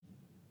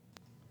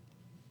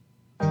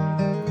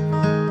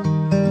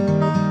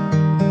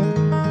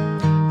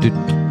Here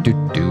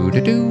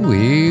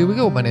we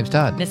go. My name's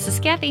Todd. This is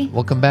Kathy.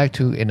 Welcome back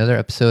to another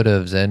episode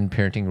of Zen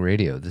Parenting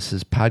Radio. This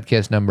is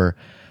podcast number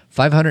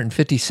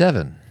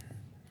 557.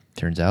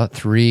 Turns out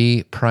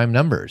 3 prime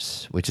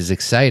numbers, which is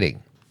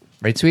exciting.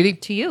 Right, sweetie?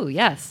 To you,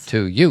 yes.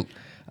 To you.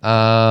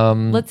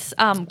 Let's.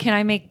 Can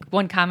I make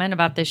one comment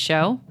about this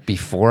show?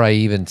 Before I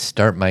even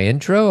start my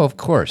intro, of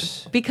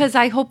course. Because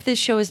I hope this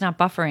show is not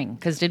buffering.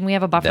 Because didn't we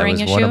have a buffering That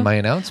was issue? one of my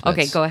announcements.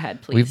 Okay, go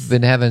ahead, please. We've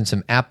been having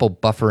some Apple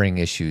buffering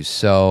issues,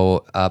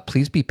 so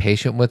please be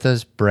patient with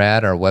us.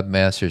 Brad, our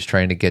webmaster, is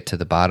trying to get to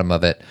the bottom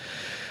of it.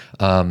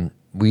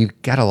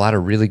 We've got a lot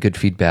of really good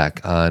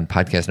feedback on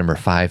podcast number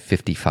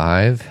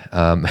 555.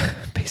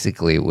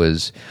 Basically, it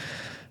was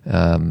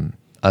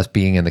us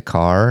being in the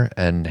car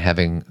and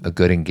having a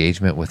good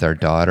engagement with our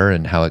daughter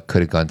and how it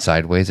could have gone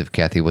sideways if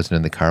Kathy wasn't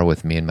in the car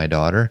with me and my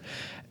daughter.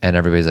 And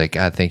everybody's like,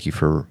 God, thank you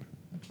for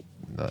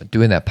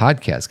doing that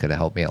podcast. Could have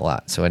helped me a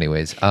lot. So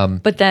anyways.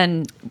 But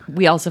then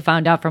we also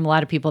found out from a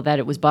lot of people that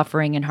it was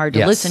buffering and hard to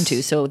Yes. listen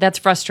to. So that's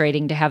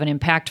frustrating to have an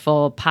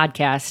impactful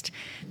podcast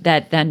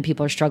that then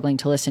people are struggling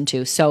to listen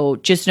to. So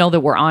just know that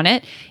we're on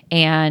it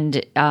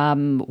and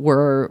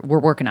we're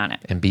working on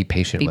it. And be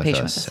patient with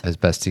patient us with us. as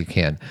best you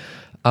can.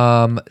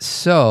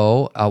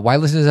 So why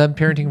listen to Zen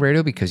Parenting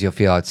Radio? Because you'll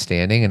feel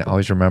outstanding. And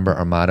always remember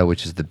our motto,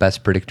 which is the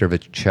best predictor of a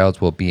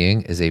child's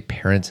well-being is a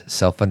parent's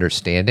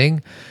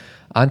self-understanding.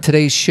 On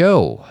today's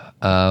show,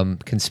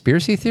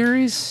 conspiracy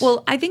theories?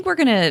 Well, I think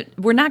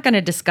we're not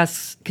gonna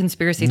discuss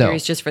conspiracy No.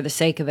 theories just for the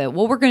sake of it.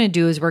 What we're gonna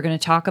do is we're gonna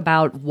talk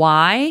about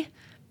why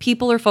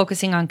people are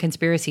focusing on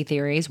conspiracy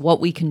theories, what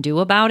we can do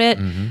about it,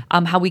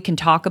 how we can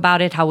talk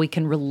about it, how we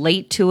can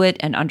relate to it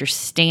and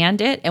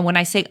understand it. And when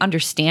I say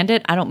understand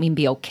it, I don't mean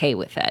be okay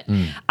with it.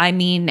 I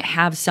mean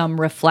have some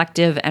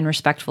reflective and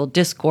respectful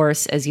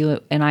discourse, as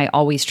you and I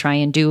always try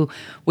and do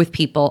with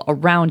people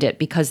around it,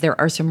 because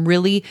there's some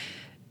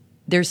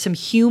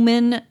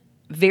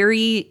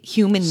very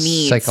human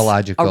needs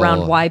Psychological.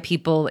 around why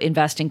people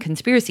invest in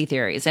conspiracy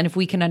theories. And if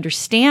we can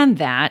understand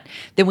that,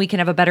 then we can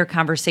have a better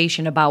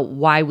conversation about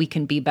why we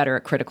can be better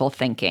at critical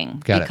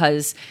thinking. Got it.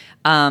 Because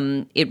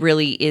it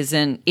really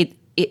isn't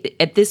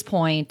at this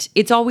point,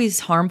 it's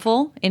always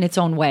harmful in its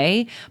own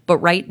way. But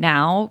right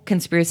now,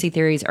 conspiracy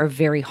theories are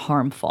very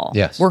harmful.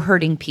 Yes. We're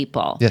hurting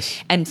people.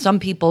 Yes. And some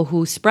people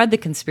who spread the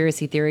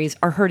conspiracy theories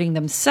are hurting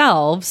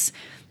themselves.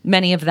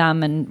 Many of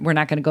them, and we're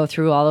not going to go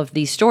through all of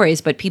these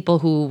stories, but people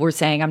who were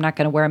saying, I'm not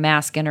going to wear a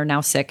mask and are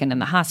now sick and in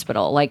the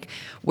hospital. Like,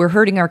 we're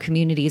hurting our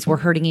communities, we're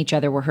hurting each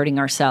other, we're hurting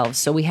ourselves.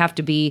 So we have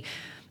to be,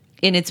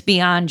 and it's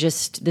beyond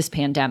just this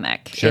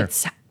pandemic. Sure.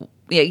 It's,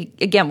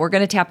 again, we're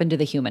going to tap into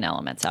the human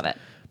elements of it.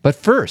 But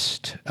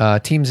first,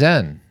 Team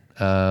Zen,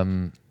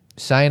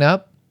 sign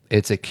up.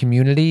 It's a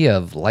community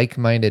of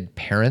like-minded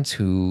parents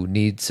who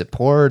need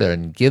support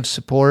and give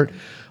support.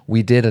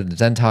 We did a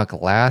Zen Talk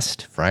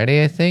last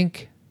Friday, I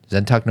think.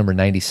 Zen Talk number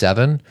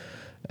 97.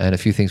 And a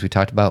few things we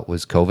talked about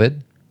was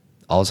COVID,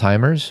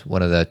 Alzheimer's.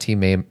 One of the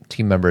team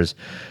members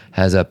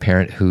has a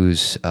parent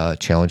who's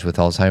challenged with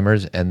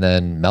Alzheimer's, and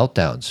then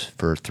meltdowns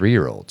for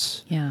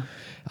 3-year-olds. Yeah.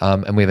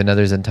 And we have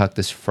another Zen Talk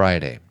this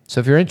Friday.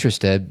 So if you're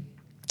interested,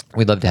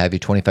 we'd love to have you.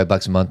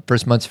 $25 a month.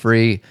 First month's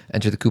free.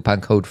 Enter the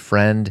coupon code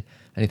FRIEND.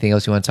 Anything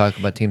else you want to talk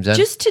about, Team Zen?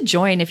 Just to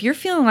join, if you're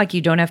feeling like you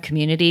don't have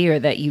community or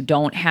that you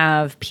don't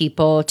have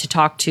people to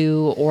talk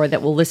to or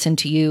that will listen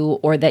to you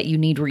or that you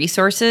need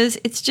resources,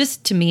 it's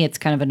just, to me, it's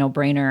kind of a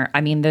no-brainer.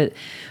 I mean,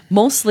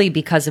 mostly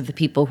because of the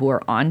people who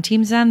are on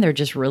Team Zen, they're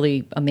just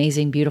really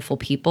amazing, beautiful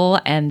people,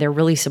 and thof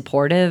really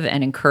supportive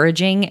and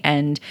encouraging.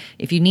 And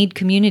if you need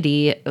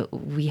community,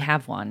 we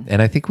have one.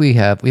 And I think we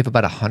have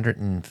about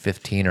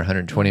 115 or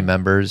 120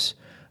 members.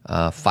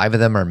 5 of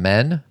them are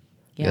men.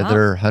 The Yeah.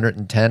 other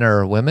 110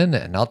 are women,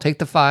 and I'll take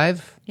the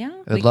 5. Yeah,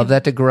 I'd we love can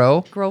that to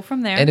grow. grow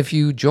from there. And if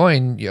you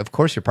join, of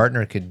course, your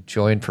partner could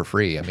join for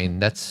free. I mean,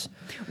 that's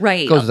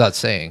Right. goes without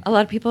saying. A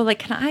lot of people are like,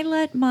 can I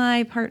let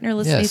my partner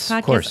listen to Yes, these of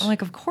podcasts? course. I'm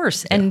like, of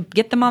course. And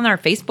get them on our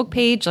Facebook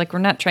page. Like, we're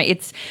not trying,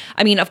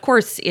 of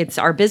course it's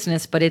our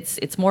business, but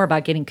it's more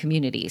about getting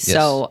community.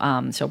 So,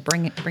 so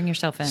bring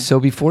yourself in. So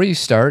before you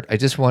start, I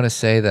just want to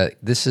say that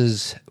this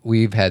is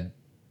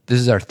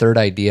our third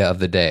idea of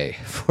the day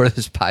for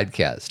this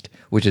podcast,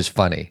 which is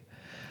funny.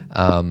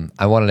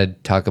 I wanted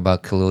to talk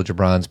about Khalil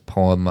Gibran's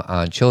poem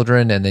on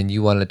children, and then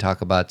you wanted to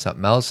talk about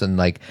something else. And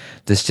like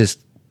this,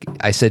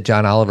 I said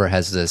John Oliver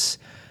has this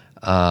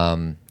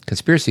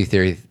conspiracy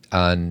theory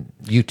on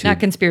YouTube. Not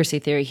conspiracy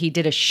theory. He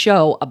did a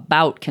show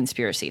about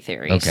conspiracy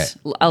theories Okay.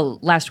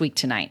 Last week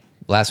tonight.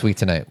 Last Week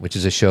Tonight, which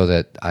is a show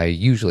that I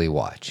usually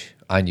watch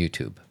on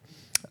YouTube.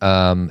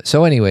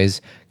 So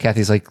anyways,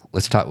 Kathy's like,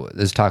 let's talk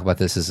about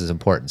this. This is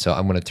important. So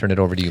I'm going to turn it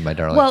over to you, my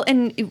darling. Well,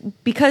 and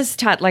because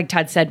Todd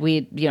said,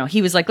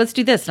 he was like, let's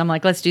do this. And I'm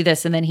like, let's do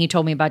this. And then he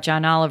told me about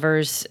John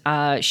Oliver's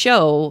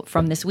show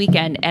from this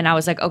weekend. And I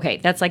was like, okay,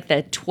 that's like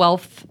the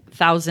 12th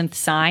thousandth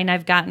sign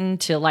I've gotten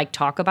to like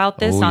talk about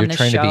this Oh, on you're the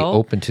trying show. to be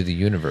open to the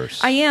universe.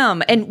 I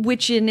am, and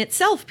which in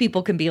itself,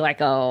 people can be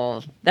like,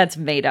 "Oh, that's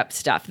made up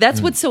stuff."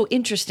 That's what's so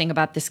interesting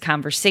about this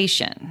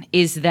conversation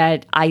is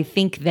that I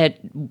think that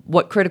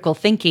what critical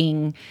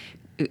thinking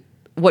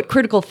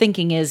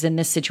is in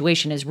this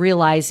situation is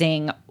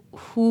realizing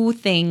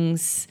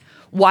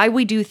why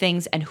we do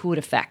things, and who it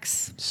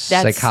affects.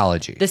 That's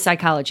Psychology. The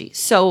psychology.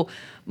 So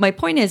my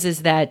point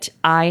is that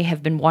I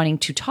have been wanting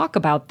to talk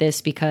about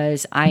this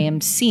because I am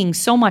seeing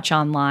so much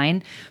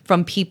online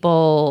from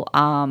people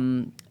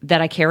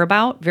that I care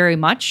about very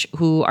much,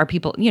 who are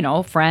people,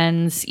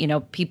 friends,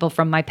 people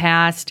from my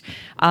past,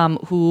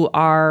 who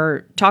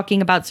are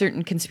talking about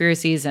certain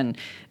conspiracies and,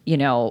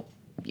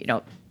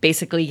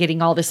 basically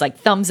getting all this like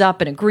thumbs up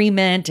and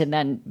agreement, and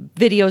then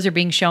videos are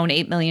being shown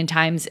 8 million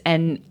times.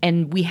 And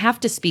we have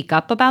to speak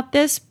up about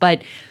this,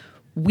 but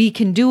we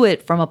can do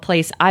it from a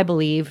place, I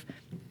believe,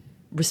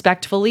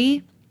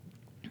 respectfully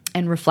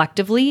and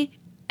reflectively,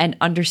 and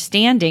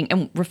understanding.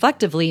 And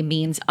reflectively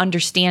means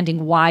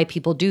understanding why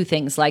people do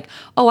things like,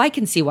 oh, I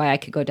can see why I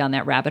could go down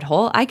that rabbit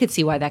hole. I could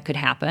see why that could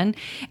happen.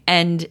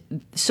 And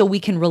so we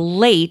can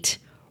relate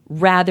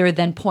rather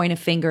than point a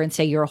finger and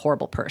say you're a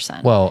horrible person.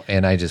 Well,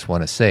 and I just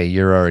want to say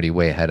you're already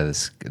way ahead of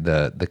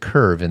the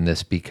curve in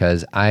this,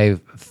 because I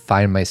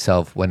find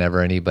myself,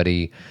 whenever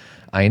anybody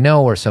I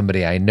know or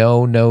somebody I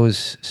know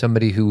knows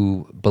somebody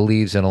who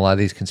believes in a lot of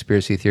these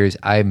conspiracy theories,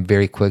 I'm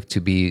very quick to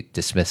be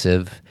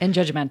dismissive and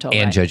judgmental.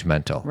 And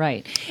judgmental.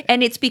 Right.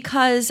 And it's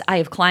because I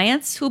have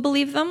clients who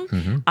believe them.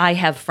 Mm-hmm. I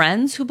have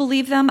friends who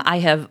believe them. I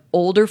have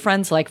older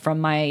friends like from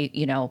my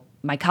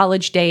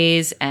college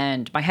days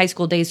and my high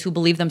school days who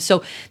believe them.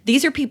 So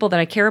these are people that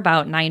I care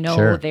about, and I know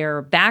Sure.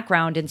 their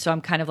background. And so I'm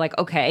kind of like,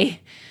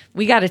 okay,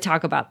 we got to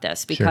talk about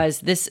this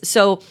because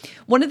so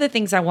one of the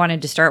things I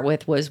wanted to start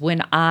with was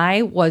when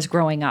I was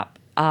growing up,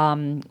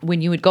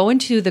 when you would go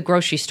into the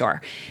grocery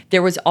store,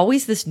 there was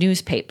always this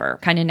newspaper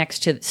kind of next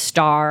to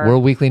Star.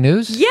 World Weekly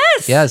News?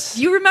 Yes. Yes.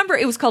 You remember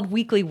it was called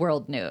Weekly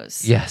World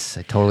News. Yes,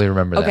 I totally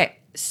remember that. Okay.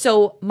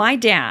 So my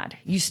dad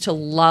used to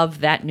love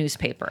that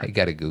newspaper. I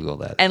got to Google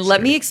that. And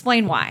let me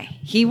explain why.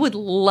 He would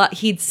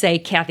he'd say,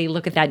 Kathy,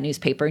 look at that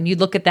newspaper. And you'd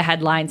look at the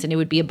headlines and it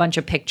would be a bunch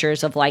of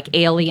pictures of like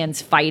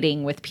aliens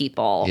fighting with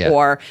people, Yeah.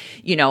 or,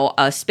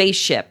 a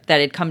spaceship that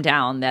had come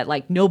down that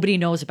like nobody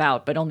knows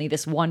about, but only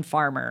this one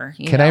farmer.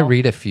 Can I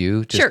read a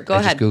few? Sure, go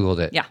ahead. I just Googled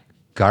it. Yeah.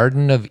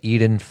 Garden of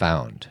Eden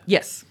found.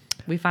 Yes,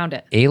 we found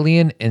it.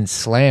 Alien and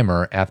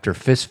slammer after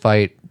fist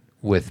fight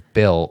with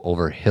Bill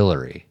over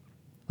Hillary.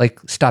 Like,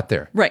 stop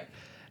there. Right.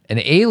 An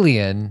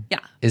alien Yeah.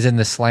 is in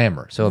the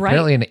slammer. So Right.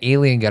 apparently an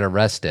alien got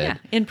arrested Yeah,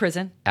 in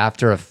prison.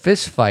 after a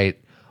fist fight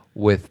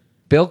with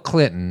Bill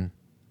Clinton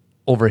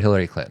over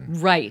Hillary Clinton.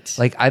 Right.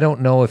 Like, I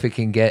don't know if it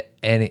can get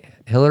any.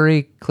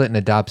 Hillary Clinton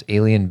adopts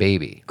alien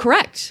baby.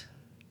 Correct.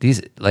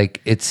 These,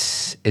 like,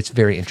 it's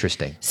very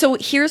interesting. So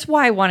here's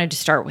why I wanted to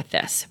start with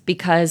this,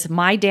 because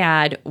my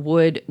dad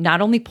would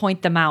not only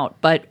point them out,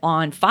 but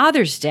on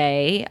Father's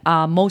Day,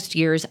 most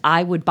years,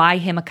 I would buy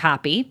him a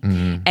copy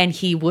and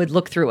he would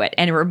look through it.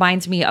 And it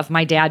reminds me of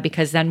my dad,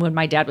 because then when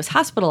my dad was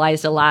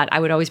hospitalized a lot, I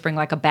would always bring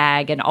like a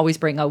bag and always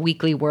bring a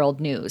Weekly World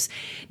News.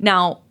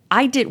 Now,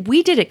 we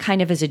did it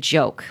kind of as a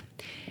joke.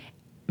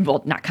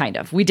 Well, not kind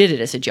of. We did it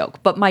as a joke.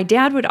 But my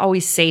dad would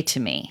always say to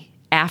me,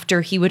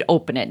 after he would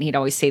open it, and he'd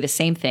always say the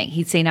same thing.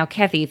 He'd say, now,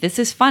 Kathy, this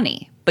is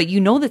funny, but you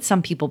know that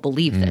some people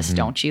believe this,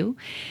 don't you?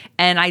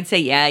 And I'd say,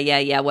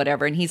 yeah,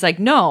 whatever. And he's like,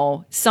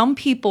 no, some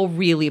people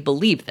really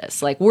believe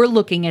this. Like, we're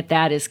looking at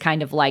that as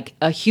kind of like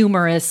a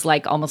humorous,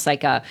 like almost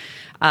like a,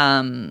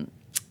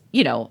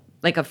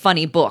 like a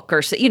funny book,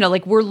 or,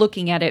 like we're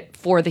looking at it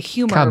for the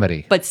humor.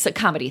 Comedy.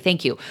 Comedy,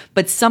 thank you.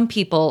 But some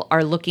people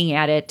are looking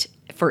at it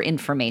for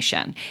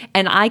information.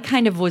 And I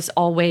kind of was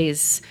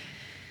always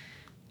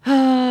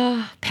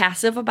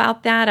passive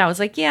about that. I was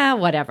like, yeah,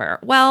 whatever.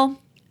 Well,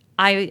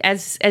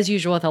 as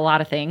usual with a lot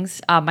of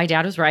things, my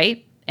dad was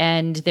right.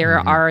 And there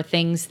are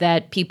things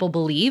that people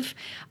believe.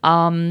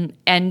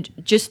 And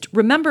just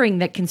remembering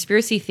that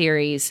conspiracy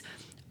theories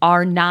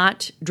are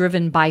not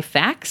driven by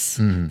facts.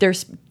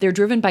 They're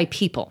driven by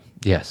people.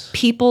 Yes.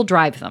 People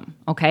drive them,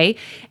 okay?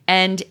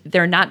 And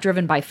they're not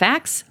driven by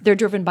facts, they're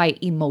driven by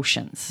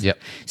emotions. Yep.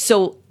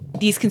 So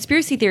these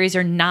conspiracy theories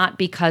are not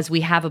because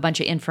we have a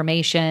bunch of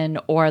information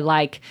or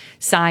like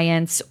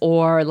science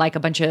or like a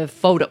bunch of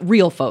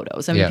real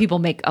photos. I mean, Yeah. people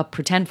make up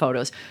pretend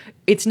photos.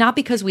 It's not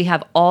because we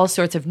have all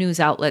sorts of news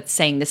outlets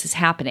saying this is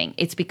happening.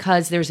 It's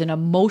because there's an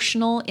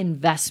emotional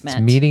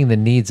investment. Meeting the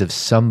needs of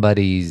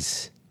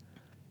somebody's,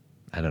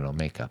 I don't know,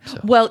 makeup. So.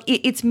 Well,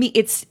 it's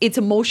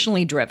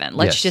emotionally driven.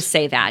 Let's Yes. just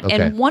say that. Okay.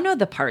 And one of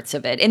the parts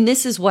of it, and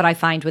this is what I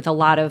find with a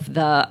lot of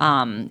the,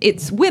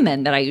 it's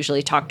women that I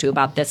usually talk to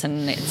about this,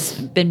 and it's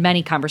been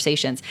many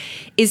conversations,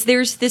 is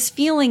there's this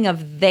feeling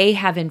of they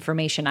have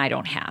information I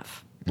don't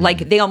have.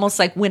 Like they almost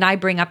like when I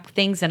bring up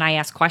things and I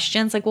ask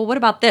questions, like, well, what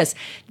about this?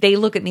 They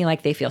look at me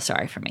like they feel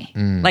sorry for me.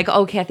 Like,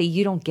 oh, Kathy,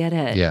 you don't get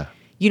it. Yeah.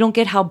 You don't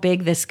get how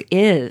big this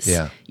is.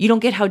 Yeah. You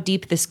don't get how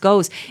deep this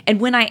goes. And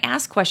when I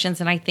ask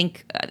questions and I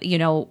think,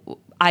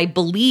 I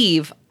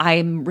believe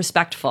I'm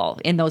respectful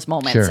in those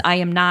moments. Sure. I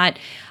am not.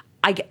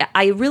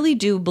 I really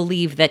do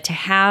believe that to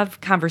have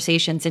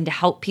conversations and to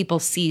help people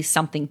see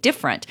something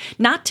different,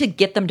 not to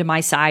get them to my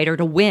side or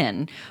to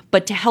win,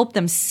 but to help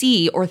them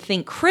see or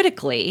think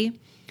critically,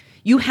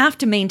 you have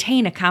to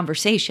maintain a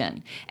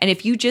conversation. And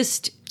if you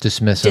just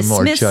dismiss them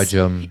or judge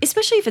them,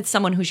 especially if it's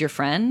someone who's your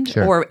friend,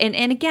 Sure.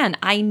 and again,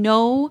 I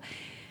know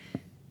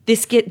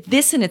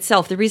this in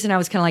itself, the reason I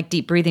was kind of like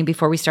deep breathing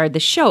before we started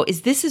the show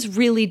is this is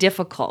really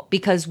difficult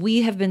because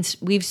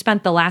we've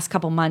spent the last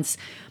couple months,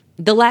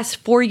 the last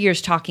 4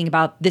 years talking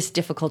about this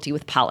difficulty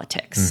with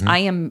politics. I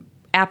am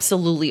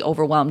absolutely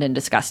overwhelmed and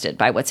disgusted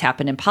by what's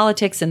happened in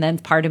politics. And then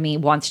part of me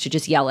wants to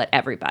just yell at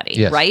everybody,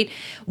 Yes. right?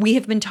 We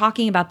have been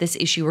talking about this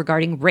issue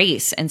regarding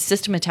race and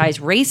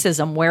systematized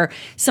racism, where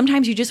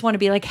sometimes you just want to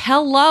be like,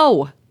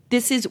 hello.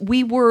 This is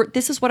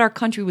what our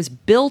country was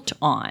built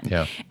on.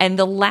 Yeah. And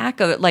the lack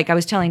of, like I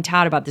was telling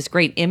Todd about this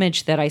great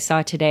image that I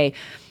saw today,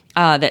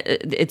 that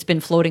it's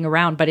been floating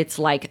around, but it's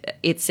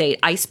a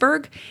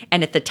iceberg,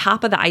 and at the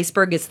top of the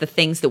iceberg is the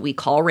things that we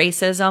call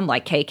racism,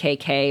 like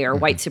KKK or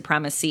white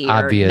supremacy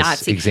Obvious or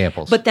Nazi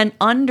examples. But then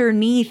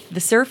underneath the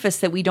surface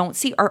that we don't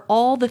see are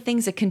all the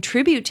things that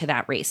contribute to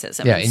that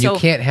racism. yeah, and you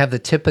can't have the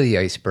tip of the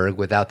iceberg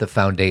without the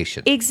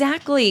foundation.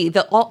 Exactly.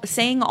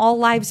 Saying all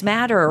lives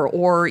matter,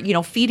 or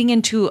feeding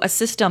into a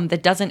system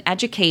that doesn't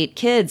educate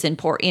kids in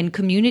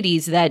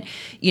communities that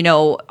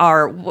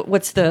are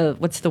what's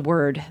the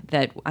word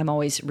that I'm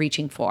always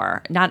reaching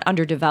for? Not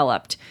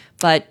underdeveloped,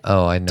 but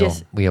I know.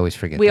 We always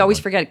forget. We that always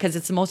one. forget it because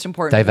it's the most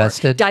important.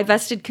 Divested?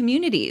 Divested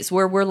communities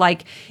where we're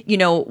like,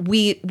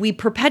 we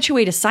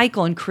perpetuate a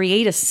cycle and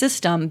create a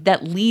system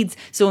that leads.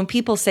 So when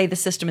people say the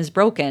system is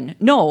broken,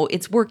 no,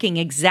 it's working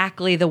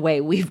exactly the way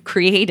we've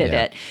created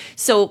Yeah. it.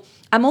 So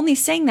I'm only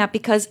saying that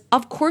because,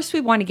 of course,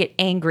 we want to get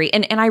angry.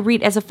 And I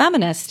read, as a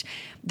feminist,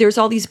 there's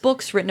all these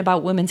books written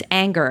about women's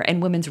anger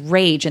and women's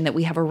rage, and that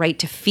we have a right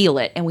to feel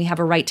it and we have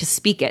a right to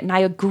speak it. And I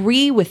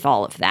agree with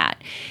all of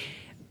that.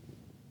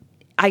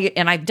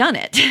 I've done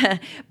it.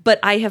 But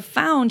I have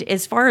found,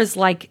 as far as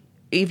like,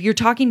 if you're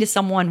talking to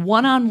someone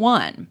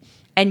one-on-one,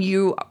 and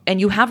you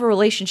have a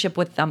relationship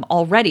with them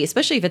already,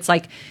 especially if it's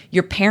like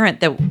your parent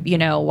that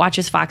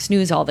watches Fox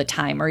News all the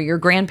time, or your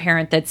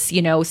grandparent that's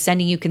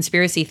sending you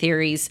conspiracy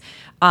theories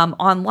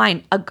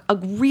online, a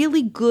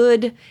really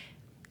good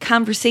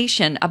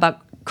conversation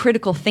about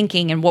critical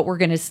thinking and what we're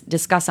going to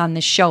discuss on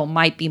this show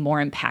might be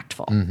more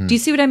impactful. Do you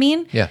see what I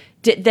mean? Yeah.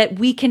 That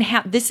we can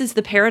have, this is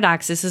the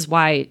paradox. This is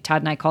why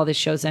Todd and I call this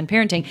show Zen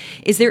Parenting,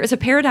 is there is a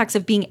paradox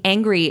of being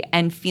angry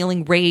and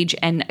feeling rage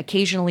and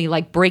occasionally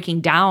like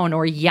breaking down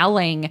or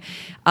yelling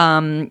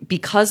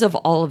because of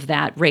all of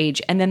that rage.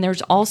 And then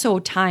there's also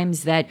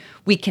times that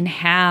we can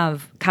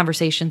have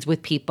conversations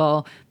with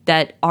people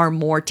that are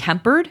more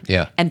tempered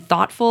Yeah. and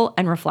thoughtful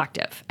and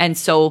reflective. And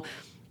so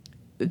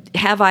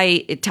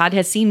Todd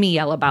has seen me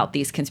yell about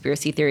these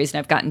conspiracy theories, and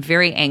I've gotten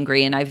very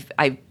angry, and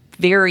I've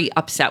very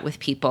upset with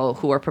people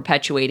who are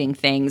perpetuating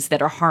things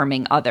that are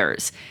harming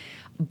others.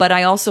 But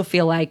I also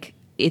feel like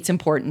it's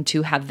important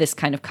to have this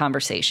kind of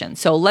conversation.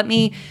 So let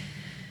me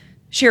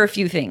share a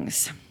few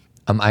things.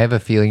 I have a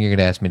feeling you're going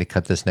to ask me to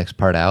cut this next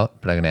part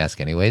out, but I'm going to ask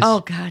anyways.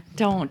 Oh God,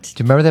 don't.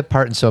 Do you remember that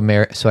part in So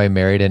I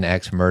Married an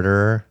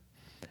Ex-Murderer?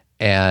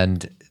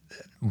 And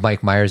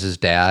Mike Myers'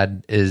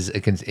 dad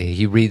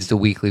he reads the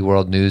Weekly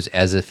World News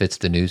as if it's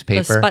the The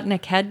newspaper.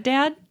 Sputnik head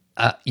dad?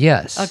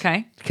 Yes.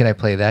 Okay. Can I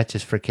play that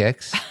just for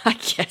kicks? I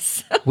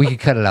guess. We can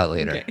cut it out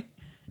later. Okay.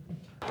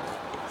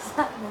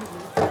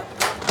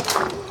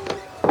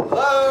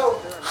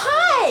 Hello?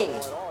 Hi!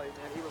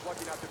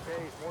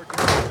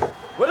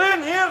 We're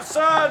in here,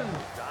 son!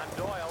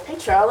 Hey,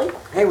 Charlie.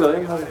 Hey,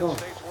 William, how's it going?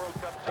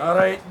 All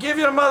right, give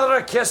your mother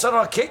a kiss or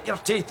I'll kick your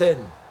teeth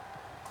in.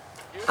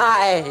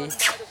 Hi.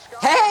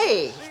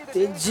 Hey!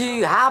 Did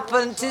you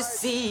happen to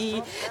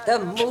see the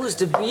most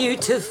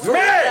beautiful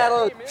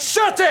little... Mary!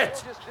 Shut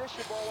it!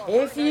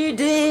 If you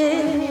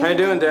did... How you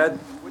doing, Dad?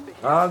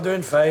 I'm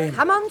doing fine.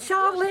 Come on,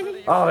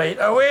 Charlie. All right,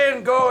 away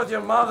and go with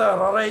your mother,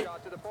 all right?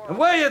 And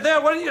while you're there,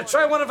 why don't you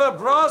try one of her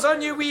bras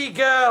on you, wee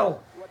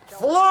girl?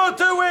 Float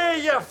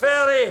away, you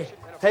fairy!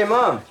 Hey,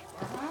 Mom.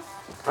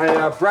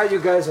 I brought you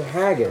guys a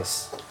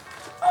haggis.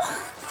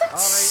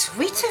 That's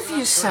sweet of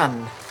you,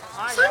 son.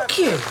 Thank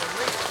you.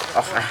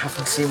 Oh, I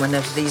haven't seen one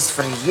of these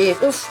for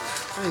years. Oof,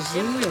 for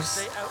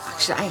years.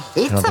 Actually, I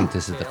hate I don't them. think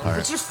this is the part.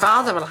 But your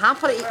father will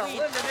happily...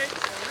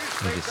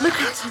 Look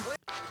at him.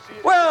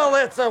 Well,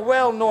 it's a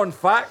well-known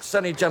fact,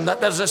 Sonny Jim, that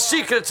there's a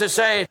secret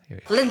society.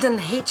 Lyndon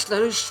H.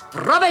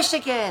 LaRouche, rubbish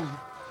again.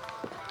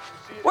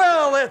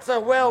 Well, it's a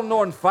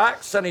well-known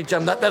fact, Sonny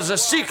Jim, that there's a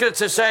secret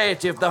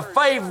society of the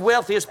 5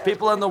 wealthiest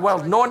people in the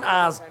world, known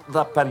as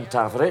the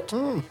Pentaverate,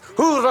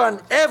 who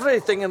run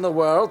everything in the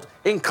world,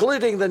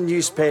 including the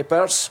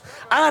newspapers,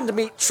 and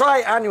meet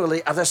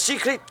tri-annually at a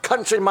secret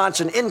country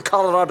mansion in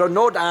Colorado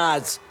known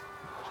as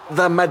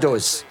the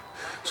Meadows.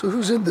 So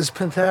who's in this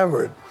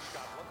Pentaverate?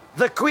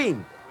 The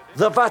Queen,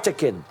 the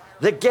Vatican,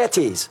 the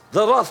Gettys,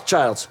 the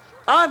Rothschilds,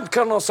 and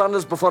Colonel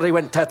Sanders before he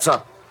went tits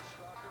up.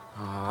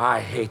 Oh, I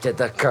hated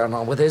the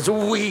Colonel with his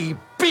wee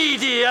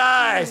beady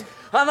eyes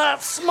and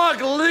that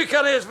smug look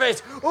on his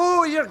face.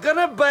 Oh, you're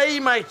gonna buy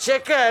my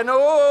chicken.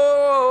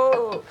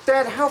 Oh.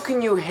 Dad, how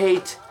can you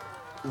hate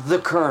the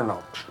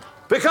Colonel?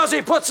 Because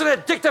he puts an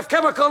addictive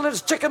chemical in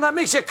his chicken that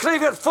makes you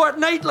crave it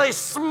fortnightly,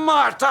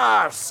 smart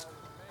arse.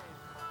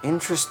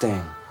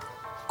 Interesting.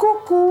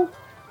 Cuckoo.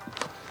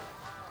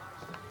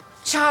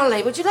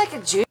 Charlie, would you like a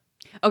juice?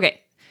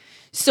 Okay.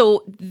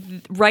 So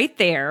right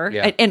there,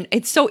 Yeah. and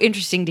it's so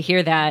interesting to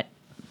hear that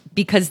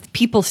because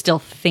people still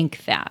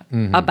think that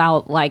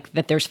about like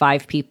that there's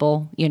 5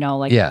 people, you know,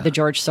 like Yeah. the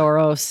George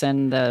Soros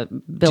and the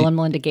Bill and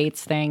Melinda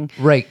Gates thing.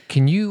 Right.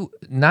 Can you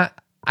not?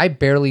 I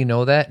barely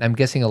know that. And I'm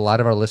guessing a lot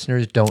of our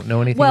listeners don't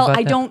know anything Well, about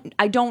I that.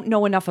 I don't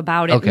know enough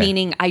about it, Okay.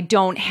 meaning I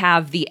don't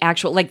have the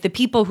actual, like the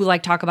people who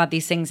like talk about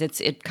these things,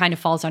 it kind of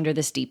falls under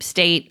this deep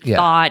state Yeah.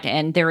 thought.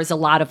 And there is a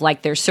lot of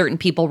like, there's certain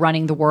people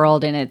running the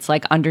world and it's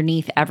like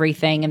underneath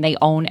everything and they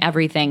own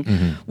everything,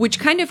 which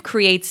kind of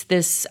creates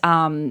this,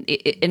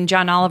 and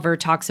John Oliver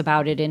talks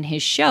about it in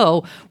his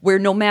show, where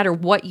no matter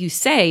what you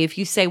say, if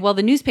you say, well,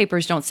 the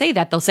newspapers don't say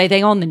that, they'll say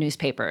they own the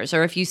newspapers.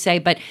 Or if you say,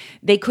 but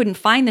they couldn't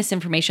find this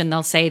information,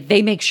 they'll say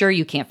they make sure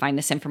you can't find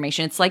this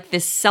information. It's like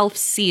this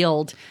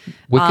self-sealed.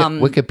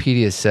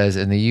 Wikipedia says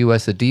in the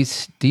U.S., the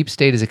deep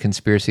state is a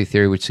conspiracy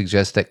theory which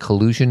suggests that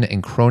collusion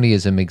and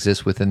cronyism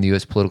exist within the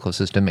U.S. political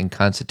system and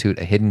constitute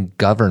a hidden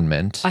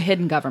government. A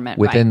hidden government,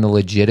 within right. the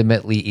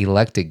legitimately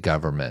elected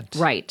government,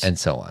 Right. and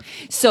so on.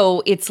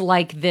 So it's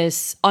like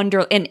this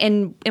under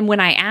and when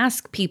I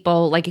ask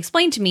people, like,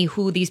 explain to me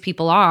who these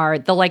people are,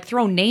 they'll like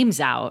throw names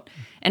out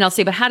and I'll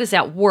say, but how does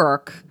that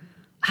work?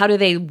 How do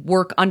they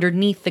work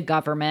underneath the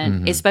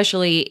government,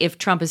 especially if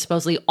Trump is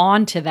supposedly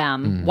on to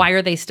them? Why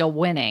are they still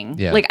winning?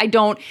 Yeah. Like,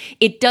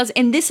 it does,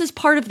 and this is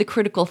part of the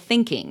critical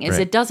thinking, is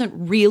Right. it doesn't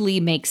really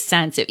make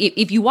sense.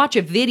 If you watch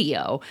a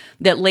video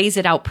that lays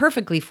it out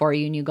perfectly for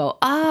you and you go,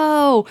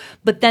 oh,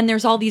 but then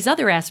there's all these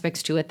other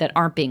aspects to it that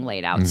aren't being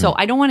laid out. So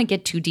I don't want to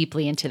get too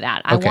deeply into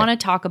that. I Okay. want to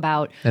talk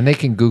about And they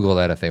can Google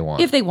that if they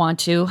want. if they want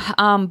to,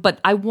 but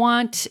I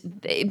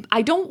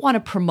don't want to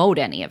promote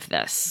any of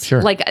this.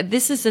 Sure. Like,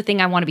 this is the thing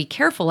I want to be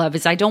careful of,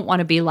 is I don't want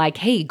to be like,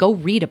 hey, go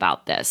read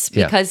about this,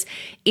 Yeah. because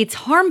it's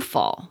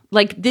harmful.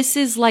 Like, this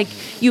is like,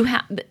 you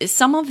have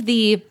some of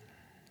the,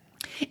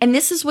 and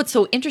this is what's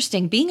so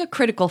interesting. Being a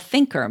critical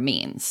thinker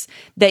means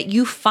that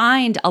you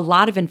find a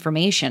lot of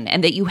information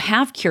and that you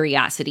have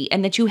curiosity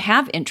and that you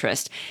have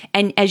interest.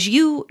 And as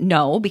you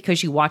know,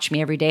 because you watch me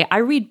every day, I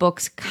read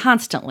books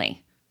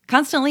constantly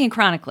and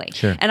chronically.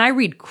 Sure. And I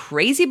read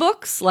crazy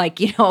books,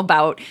 like, you know,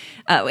 about,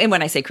 and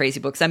when I say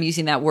crazy books, I'm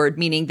using that word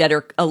meaning that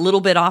are a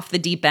little bit off the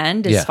deep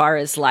end as Yeah. far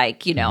as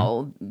like,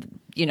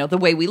 the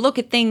way we look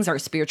at things, our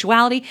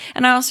spirituality.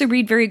 And I also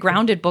read very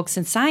grounded books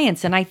in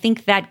science. And I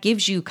think that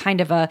gives you kind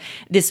of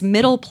this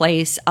middle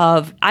place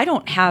of, I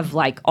don't have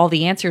like all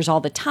the answers all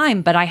the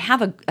time, but I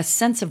have a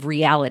sense of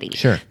reality.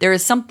 Sure. There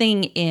is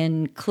something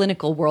in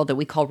clinical world that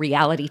we call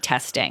reality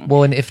testing.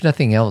 Well, and if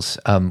nothing else,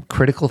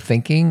 critical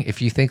thinking,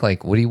 if you think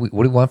like, what do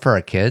we want for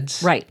our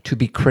kids? Right. To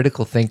be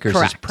critical thinkers is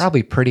Correct.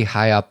 probably pretty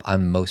high up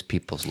on most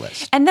people's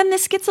list. And then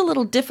this gets a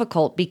little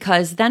difficult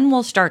because then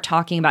we'll start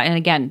talking about, and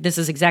again, this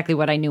is exactly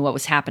what I knew what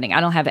was happening. I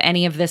don't have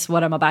any of this,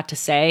 what I'm about to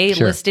say,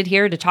 Sure. listed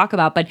here to talk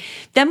about, but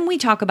then we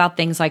talk about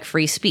things like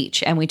free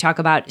speech, and we talk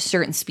about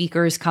certain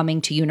speakers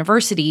coming to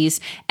universities,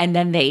 and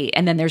then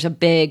there's a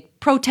big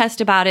protest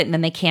about it, and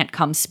then they can't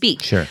come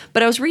speak. Sure.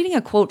 But I was reading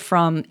a quote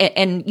from,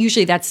 and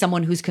usually that's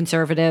someone who's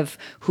conservative,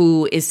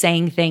 who is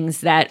saying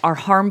things that are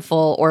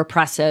harmful or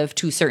oppressive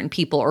to certain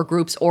people or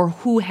groups, or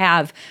who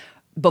have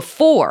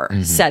before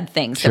said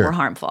things Sure. that were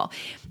harmful.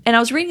 And I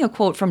was reading a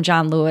quote from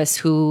John Lewis,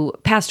 who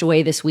passed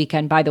away this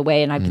weekend, by the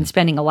way, and I've been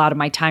spending a lot of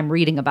my time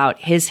reading about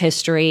his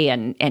history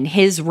and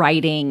his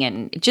writing,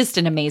 and just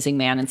an amazing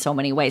man in so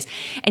many ways.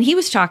 And he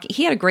was talking,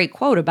 he had a great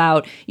quote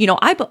about,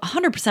 I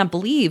 100%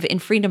 believe in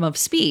freedom of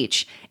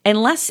speech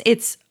unless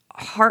it's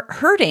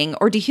hurting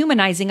or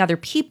dehumanizing other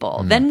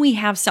people. Then we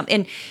have some,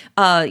 and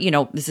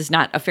this is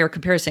not a fair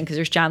comparison because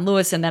there's John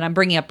Lewis and then I'm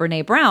bringing up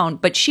Brene Brown,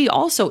 but she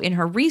also in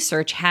her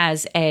research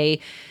has a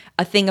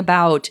thing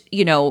about,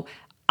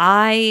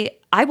 I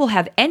will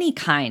have any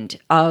kind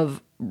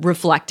of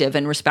reflective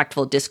and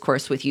respectful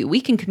discourse with you.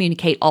 We can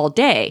communicate all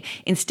day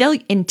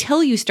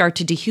until you start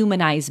to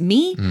dehumanize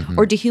me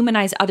or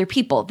dehumanize other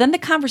people. Then the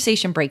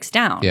conversation breaks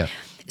down. Yeah.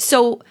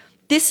 So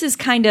this is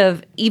kind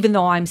of, even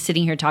though I'm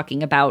sitting here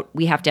talking about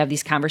we have to have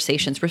these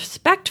conversations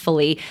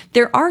respectfully,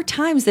 there are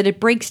times that it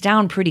breaks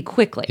down pretty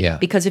quickly. Yeah.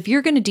 Because if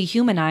you're going to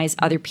dehumanize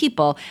other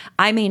people,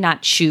 I may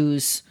not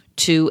choose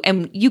to,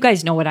 and you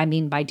guys know what I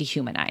mean by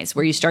dehumanize,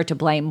 where you start to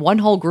blame one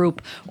whole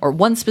group or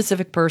one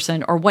specific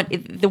person or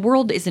the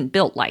world isn't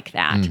built like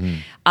that.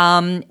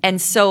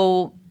 And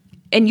so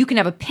and you can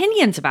have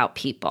opinions about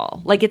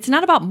people. Like, it's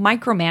not about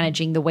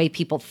micromanaging the way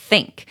people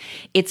think.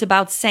 It's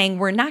about saying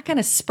we're not going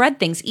to spread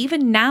things.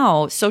 Even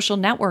now, social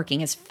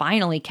networking is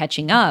finally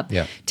catching up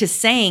to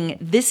saying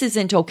this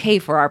isn't okay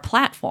for our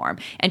platform.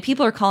 And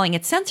people are calling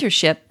it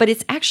censorship, but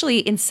it's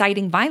actually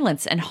inciting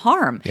violence and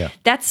harm. Yeah.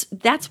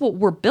 That's what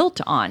we're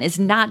built on, is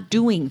not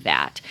doing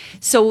that.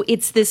 So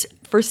it's this,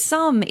 for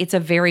some, it's a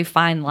very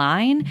fine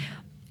line.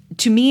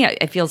 To me,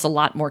 it feels a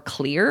lot more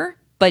clear,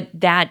 but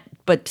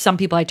some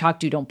people I talk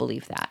to don't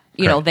believe that.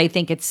 You know, they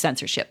think it's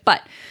censorship.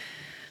 But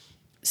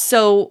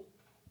so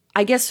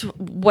I guess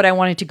what I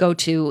wanted to go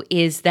to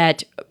is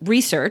that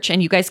research,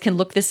 and you guys can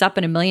look this up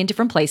in a million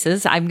different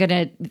places. I'm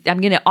gonna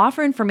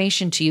offer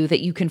information to you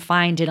that you can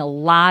find in a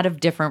lot of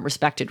different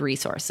respected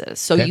resources.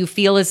 So you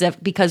feel as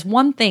if, because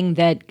one thing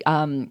that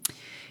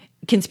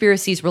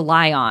conspiracies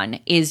rely on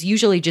is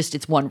usually just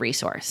it's one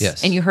resource.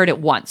 Yes. And you heard it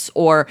once,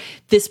 or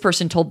this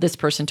person told this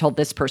person told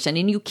this person,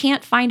 and you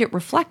can't find it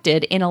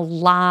reflected in a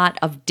lot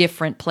of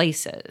different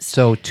places.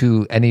 So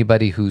to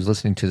anybody who's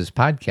listening to this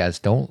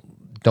podcast,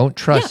 don't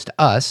trust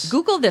us.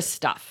 Google this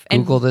stuff.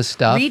 Google this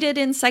stuff. Read it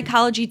in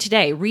Psychology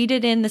Today. Read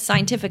it in the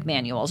scientific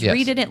manuals. Yes.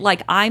 Read it in,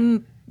 like,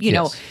 I'm, you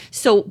know,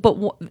 so,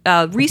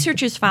 but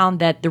researchers found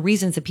that the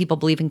reasons that people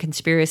believe in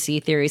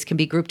conspiracy theories can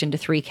be grouped into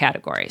 3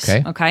 categories.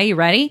 Okay, you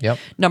ready? Yep.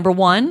 Number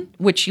 1,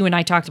 which you and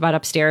I talked about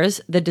upstairs,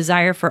 the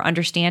desire for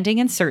understanding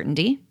and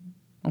certainty.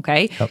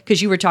 Okay,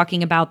 because you were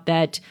talking about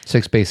that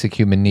 6 basic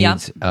human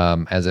needs,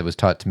 as it was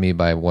taught to me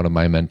by one of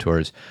my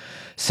mentors,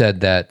 said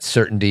that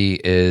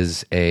certainty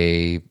is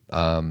a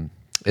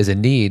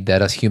need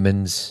that us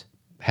humans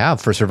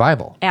have for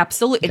survival.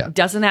 Absolutely. Yeah.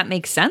 Doesn't that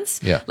make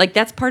sense? Yeah. Like,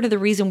 that's part of the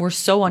reason we're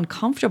so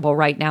uncomfortable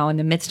right now in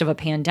the midst of a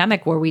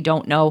pandemic, where we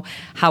don't know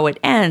how it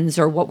ends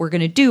or what we're going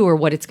to do or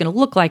what it's going to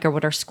look like or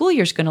what our school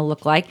year is going to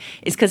look like,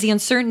 is because the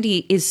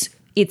uncertainty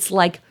it's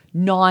like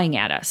gnawing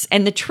at us.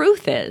 And the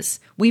truth is,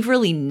 we've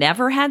really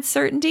never had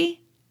certainty.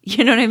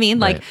 You know what I mean?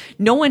 Right. Like,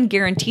 no one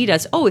guaranteed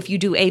us, oh, if you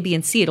do A, B,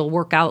 and C, it'll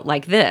work out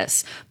like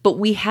this. But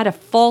we had a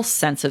false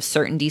sense of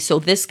certainty. So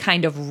this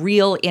kind of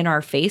real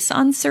in-our-face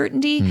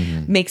uncertainty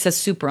makes us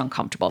super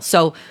uncomfortable.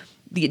 So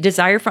the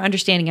desire for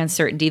understanding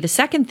uncertainty. The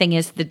second thing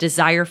is the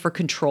desire for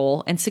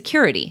control and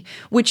security,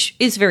 which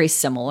is very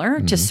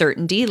similar to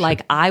certainty.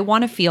 Like, I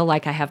want to feel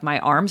like I have my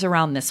arms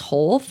around this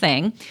whole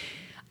thing.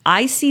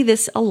 I see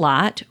this a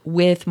lot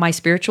with my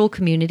spiritual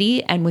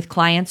community and with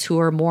clients who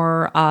are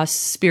more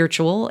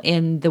spiritual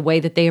in the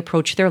way that they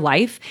approach their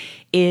life,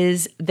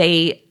 is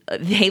they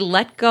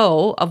let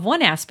go of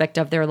one aspect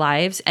of their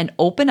lives and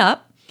open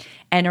up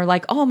and are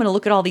like, oh, I'm going to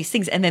look at all these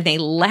things. And then they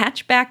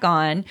latch back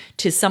on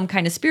to some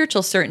kind of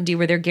spiritual certainty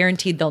where they're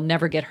guaranteed they'll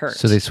never get hurt.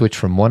 So they switch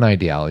from one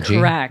ideology.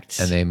 Correct.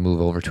 And they move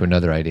over to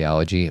another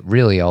ideology.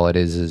 Really, all it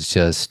is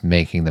just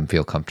making them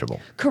feel comfortable.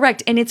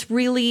 Correct. And it's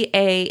really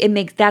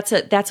that's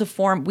a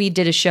form. We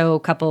did a show a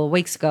couple of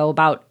weeks ago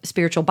about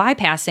spiritual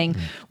bypassing,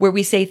 where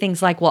we say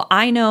things like, well,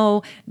 I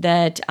know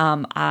that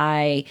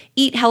I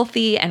eat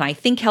healthy and I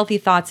think healthy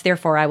thoughts,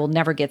 therefore I will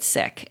never get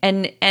sick.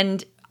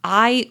 And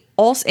I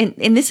also,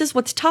 and this is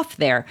what's tough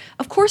there.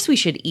 Of course, we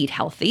should eat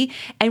healthy,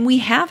 and we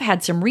have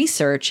had some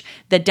research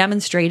that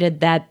demonstrated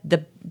that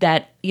the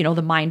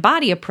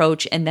mind-body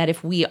approach, and that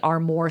if we are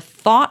more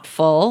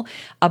thoughtful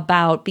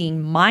about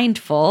being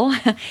mindful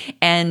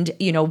and,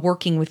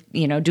 working with,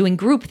 doing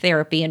group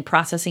therapy and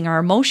processing our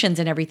emotions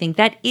and everything,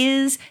 that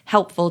is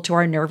helpful to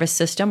our nervous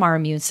system, our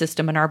immune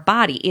system, and our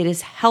body. It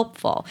is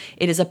helpful.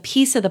 It is a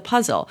piece of the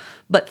puzzle.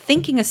 But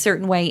thinking a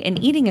certain way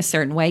and eating a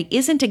certain way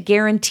isn't a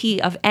guarantee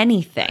of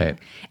anything. Right.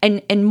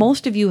 And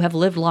most of you have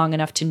lived long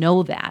enough to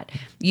know that.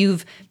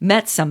 You've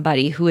met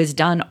somebody who has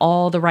done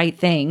all the right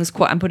things,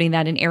 I'm putting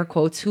that in air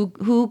quotes,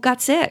 who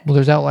got sick. Well,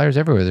 there's outliers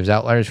everywhere. There's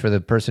outliers for the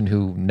person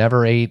who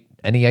never ate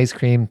any ice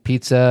cream,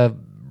 pizza,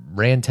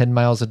 ran 10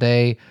 miles a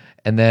day,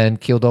 and then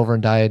keeled over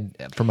and died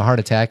from a heart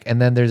attack.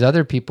 And then there's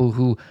other people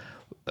who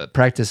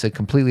practice a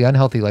completely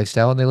unhealthy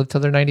lifestyle and they live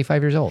till they're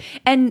 95 years old.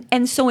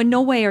 And so in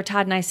no way are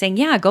Todd and I saying,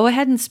 yeah, go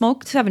ahead and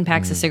smoke 7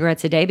 packs of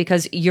cigarettes a day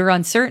because you're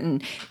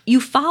uncertain. You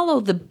follow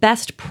the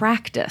best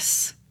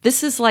practice.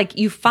 This is like,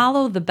 you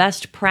follow the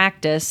best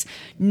practice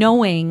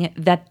knowing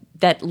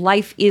that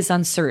life is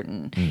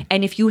uncertain.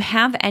 And if you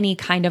have any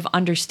kind of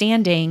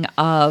understanding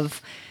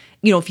of,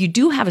 if you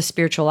do have a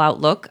spiritual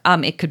outlook,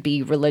 it could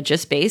be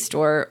religious based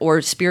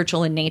or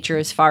spiritual in nature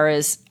as far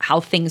as how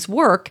things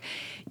work,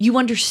 you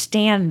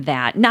understand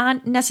that.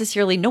 Not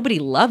necessarily, nobody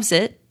loves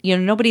it.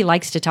 Nobody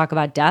likes to talk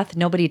about death.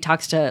 Nobody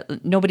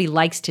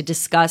likes to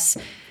discuss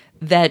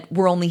that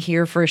we're only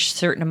here for a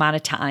certain amount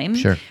of time.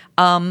 Sure.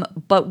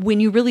 But when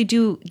you really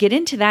do get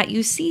into that,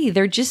 you see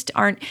there just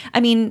aren't,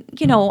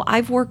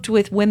 I've worked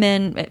with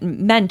women,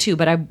 men too,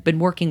 but I've been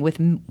working with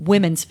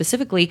women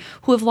specifically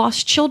who have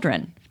lost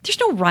children. There's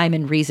no rhyme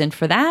and reason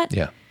for that.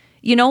 Yeah.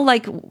 You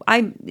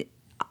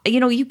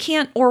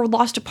can't, or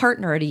lost a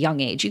partner at a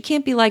young age. You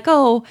can't be like,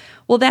 oh,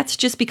 well, that's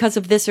just because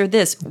of this or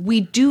this. We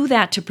do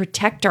that to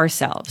protect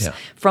ourselves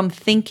from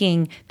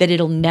thinking that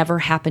it'll never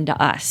happen to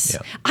us.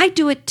 Yeah. I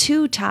do it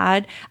too,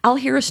 Todd. I'll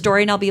hear a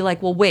story and I'll be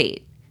like, well,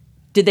 wait,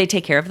 did they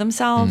take care of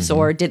themselves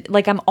or did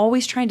like I'm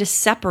always trying to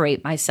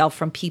separate myself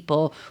from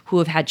people who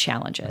have had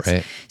challenges.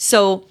 Right.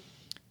 So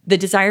the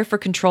desire for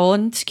control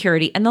and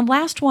security. And the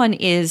last one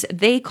is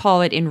they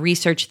call it in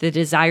research the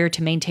desire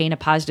to maintain a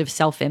positive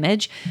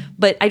self-image,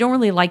 but I don't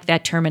really like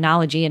that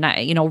terminology.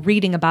 And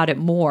reading about it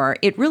more,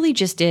 it really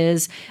just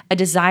is a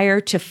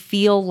desire to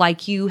feel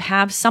like you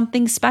have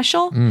something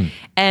special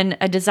and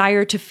a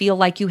desire to feel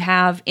like you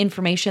have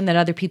information that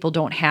other people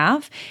don't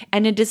have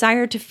and a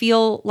desire to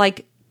feel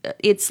like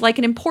it's like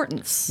an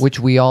importance. Which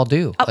we all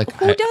do.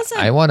 Who doesn't?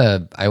 I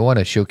want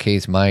to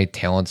showcase my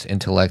talents,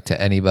 intellect to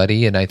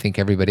anybody, and I think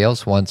everybody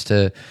else wants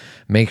to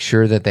make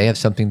sure that they have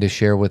something to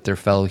share with their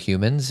fellow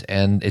humans.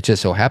 And it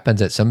just so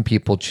happens that some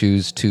people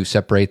choose to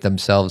separate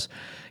themselves.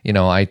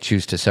 I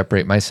choose to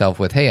separate myself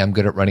with, hey, I'm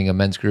good at running a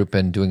men's group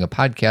and doing a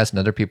podcast, and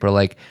other people are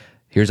like,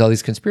 here's all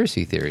these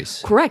conspiracy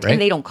theories. Correct. Right?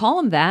 And they don't call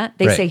them that.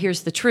 They Right. say,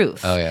 here's the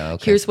truth. Oh, yeah.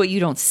 Okay. Here's what you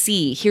don't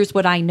see. Here's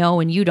what I know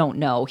and you don't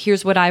know.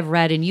 Here's what I've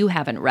read and you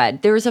haven't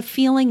read. There's a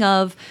feeling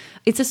of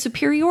it's a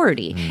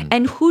superiority.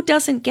 And who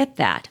doesn't get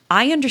that?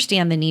 I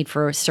understand the need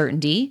for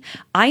certainty.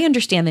 I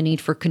understand the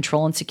need for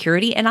control and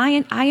security. And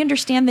I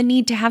understand the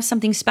need to have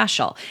something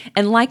special.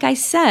 And like I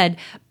said,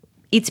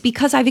 it's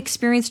because I've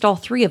experienced all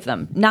three of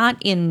them, not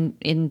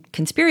in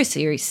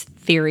conspiracy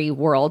theory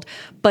world,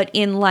 but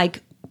in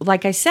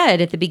like I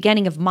said, at the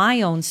beginning of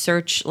my own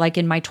search, like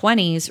in my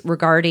 20s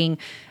regarding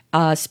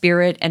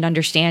spirit and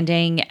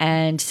understanding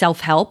and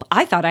self-help,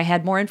 I thought I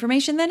had more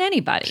information than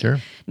anybody. Sure.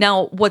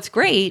 Now, what's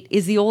great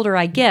is the older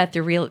I get,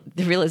 the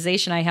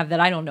realization I have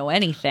that I don't know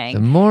anything. The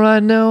more I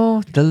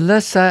know, the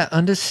less I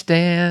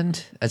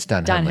understand. That's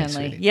Don Henley.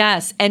 sweetie.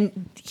 Yes,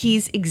 and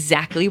he's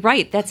exactly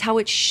right. That's how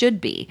it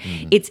should be.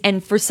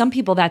 And for some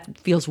people that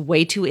feels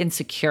way too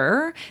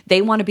insecure.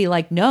 They want to be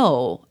like,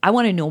 no, I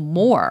want to know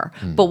more.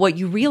 But what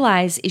you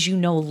realize is you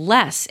know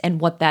less, and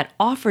what that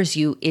offers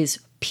you is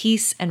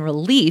peace and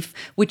relief,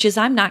 which is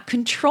I'm not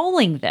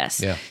controlling this.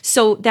 Yeah.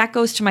 So that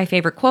goes to my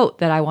favorite quote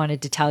that I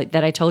wanted to tell you,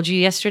 that I told you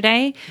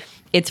yesterday.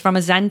 It's from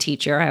a Zen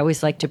teacher. I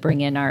always like to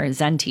bring in our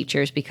Zen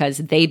teachers because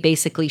they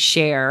basically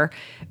share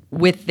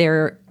with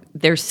their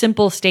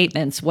simple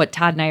statements what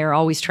Todd and I are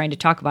always trying to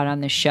talk about on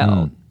this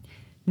show.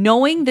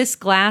 Knowing this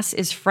glass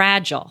is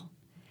fragile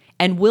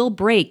and will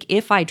break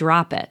if I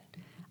drop it,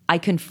 I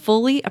can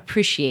fully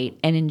appreciate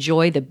and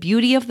enjoy the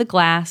beauty of the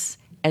glass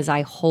as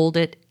I hold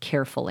it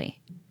carefully.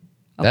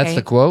 That's Okay?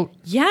 the quote?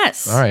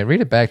 Yes. All right, read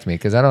it back to me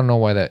because I don't know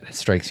why that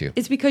strikes you.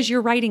 It's because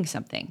you're writing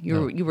something.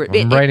 You were.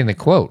 I'm writing the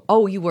quote.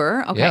 Oh, you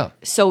were? Okay. Yeah.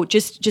 So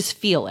just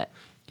feel it.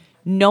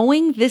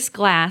 Knowing this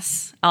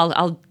glass,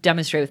 I'll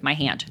demonstrate with my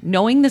hand.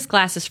 Knowing this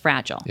glass is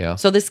fragile. Yeah.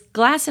 So this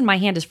glass in my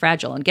hand is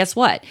fragile, and guess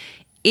what?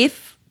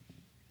 If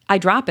I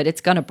drop it,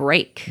 it's going to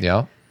break.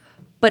 Yeah.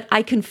 But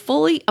I can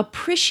fully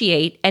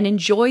appreciate and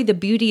enjoy the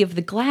beauty of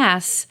the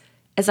glass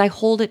as I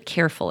hold it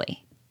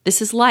carefully.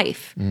 This is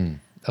life.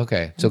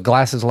 Okay. So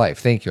glass is life.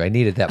 Thank you. I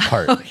needed that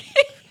part.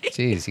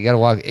 Jeez, you got to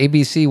walk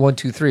ABC 1,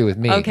 2, 3 with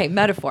me. Okay,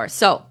 metaphor.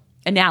 So,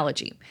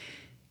 analogy.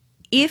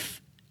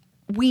 If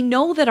we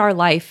know that our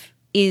life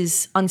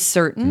is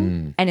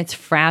uncertain and it's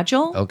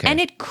fragile, Okay.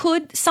 and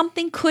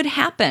something could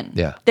happen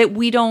Yeah. that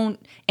we don't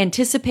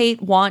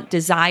anticipate, want,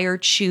 desire,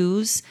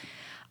 choose,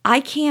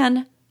 I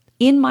can,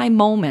 in my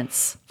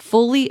moments,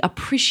 fully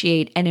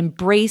appreciate and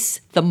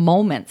embrace the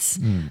moments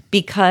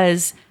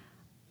because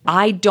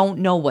I don't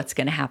know what's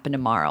going to happen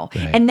tomorrow.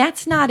 Right. And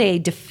that's not a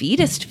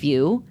defeatist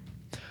view.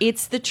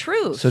 It's the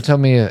truth. So tell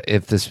me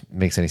if this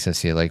makes any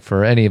sense to you. Like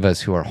for any of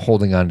us who are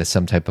holding on to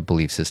some type of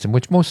belief system,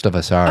 which most of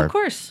us are, Of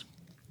course.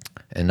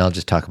 and I'll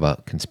just talk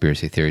about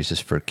conspiracy theories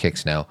just for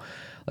kicks now.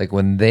 Like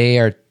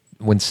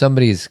when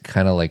somebody's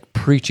kind of like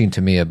preaching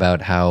to me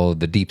about how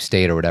the deep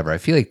state or whatever, I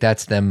feel like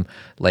that's them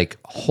like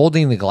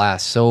holding the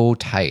glass so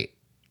tight.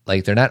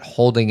 Like they're not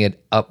holding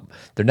it up.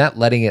 They're not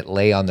letting it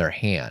lay on their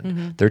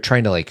hand. They're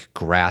trying to like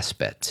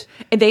grasp it.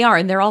 And they are.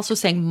 And they're also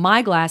saying,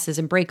 my glass is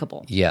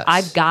unbreakable. Yes.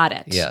 I've got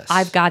it. Yes.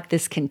 I've got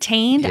this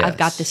contained. I've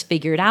got Yes. this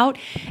figured out.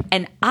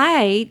 And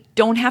I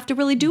don't have to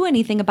really do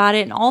anything about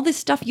it. And all this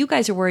stuff you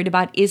guys are worried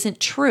about isn't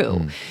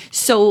true.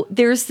 So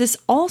there's this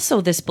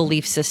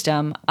belief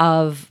system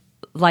of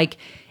like,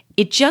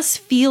 it just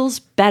feels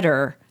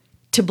better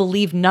to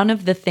believe none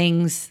of the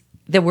things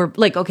that were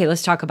like, okay,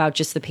 let's talk about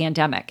just the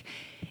pandemic.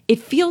 It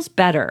feels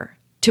better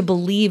to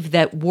believe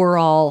that we're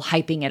all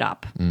hyping it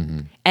up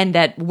and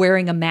that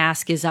wearing a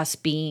mask is us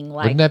being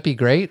like, Wouldn't that be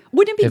great?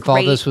 Wouldn't it be if all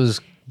great? this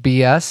was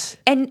BS?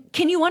 and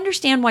can you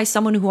understand why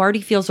someone who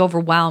already feels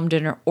overwhelmed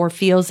or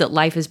feels that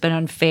life has been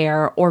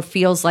unfair or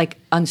feels like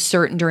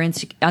uncertain or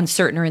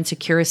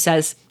insecure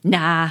says,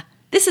 nah,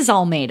 this is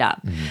all made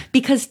up?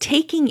 Because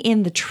taking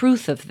in the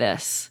truth of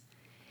this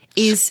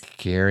is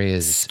Scary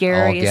as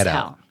Scary all as get hell.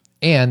 out.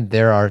 And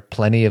there are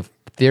plenty of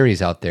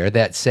theories out there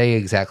that say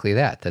exactly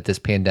that this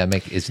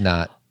pandemic is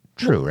not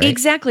true, right?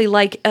 exactly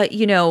like,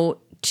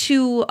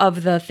 two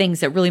of the things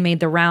that really made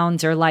the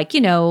rounds are like,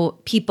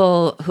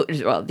 people who,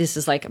 well, this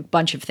is like a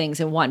bunch of things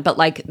in one, but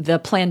like the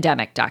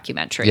Plandemic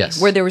documentary,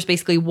 Yes. where there was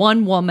basically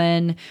one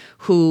woman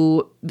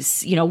who,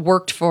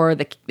 worked for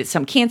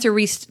some cancer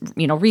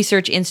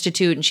research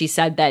institute. And she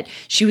said that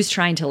she was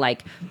trying to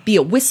like be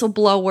a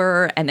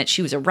whistleblower and that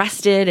she was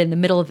arrested in the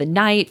middle of the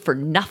night for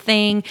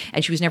nothing.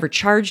 And she was never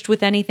charged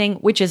with anything,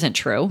 which isn't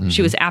true.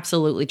 She was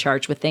absolutely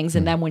charged with things.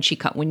 And then when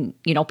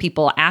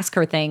people ask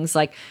her things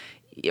like,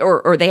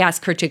 or they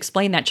ask her to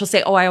explain that, she'll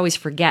say, "Oh, I always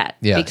forget,"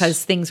 Yes.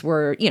 because things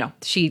were,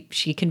 she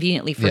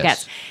conveniently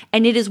forgets. Yes.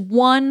 And it is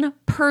one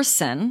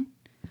person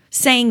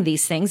saying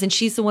these things, and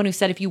she's the one who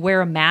said if you wear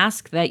a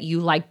mask that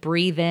you like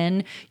breathe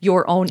in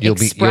your own You'll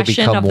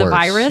expression become of the worse.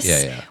 virus,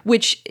 Yeah.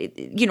 which,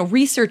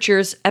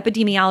 researchers,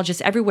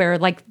 epidemiologists everywhere,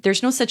 like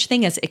there's no such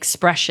thing as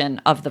expression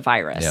of the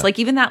virus. Yeah. Like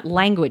even that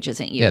language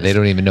isn't used. Yeah, they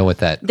don't even know what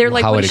that. They're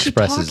like, how what it is she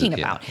expresses talking it.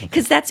 Yeah. about?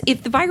 Because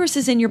if the virus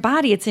is in your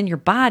body, it's in your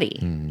body.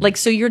 Like,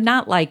 so you're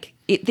not like,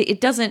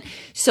 it doesn't.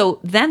 So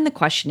then the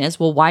question is,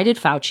 well, why did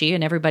Fauci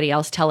and everybody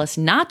else tell us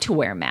not to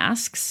wear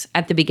masks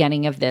at the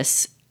beginning of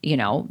this,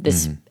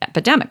 this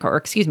epidemic, or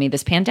excuse me,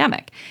 this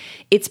pandemic?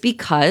 It's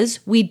because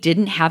we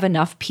didn't have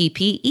enough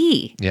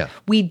PPE. Yeah.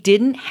 We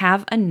didn't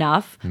have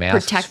enough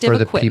Masks protective for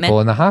the equipment. people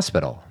in the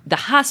hospital. The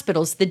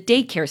hospitals, the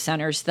daycare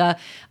centers, the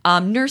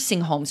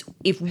nursing homes.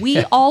 If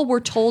we all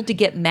were told to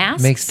get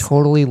masks, Makes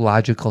totally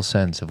logical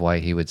sense of why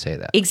he would say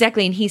that.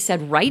 exactly. And he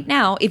said, right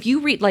now, if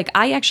you read, like,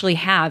 I actually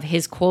have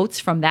his quotes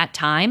from that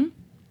time.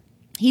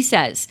 He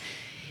says,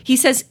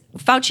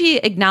 Fauci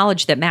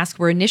acknowledged that masks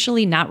were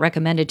initially not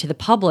recommended to the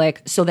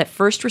public so that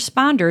first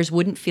responders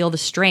wouldn't feel the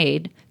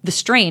strain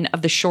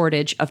of the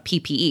shortage of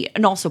PPE,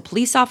 and also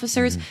police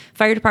officers,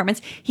 fire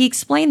departments. He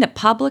explained that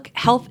public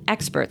health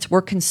experts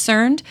were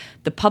concerned.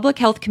 The public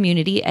health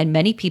community and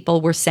many people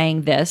were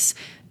saying this.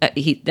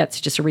 That's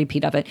just a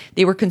repeat of it.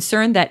 They were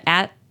concerned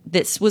that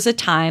this was a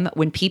time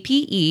when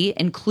PPE,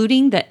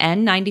 including the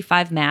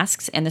N95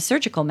 masks and the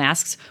surgical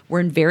masks, were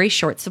in very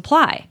short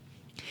supply.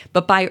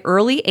 But by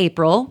early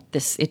April,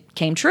 it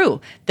came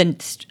true. The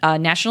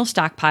national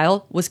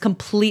stockpile was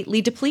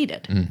completely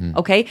depleted.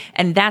 Okay,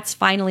 and that's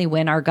finally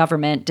when our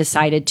government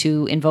decided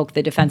to invoke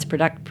the Defense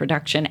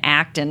Production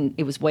Act, and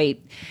it was I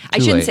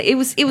shouldn't say it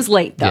was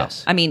late though.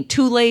 Yes. I mean,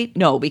 too late?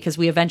 No, because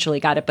we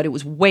eventually got it, but it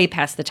was way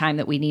past the time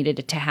that we needed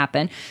it to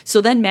happen. So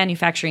then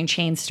manufacturing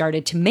chains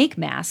started to make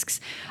masks.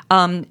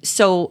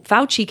 So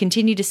Fauci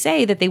continued to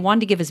say that they wanted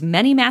to give as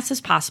many masks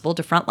as possible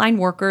to frontline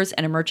workers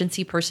and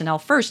emergency personnel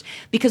first,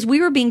 because we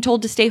were being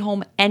told to stay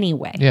home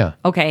anyway. Yeah.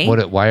 Okay.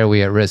 Why are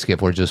we at risk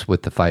if we're just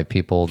with the 5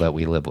 people that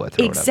we live with?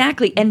 Or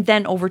Exactly. And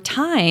then over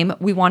time,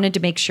 we wanted to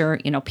make sure,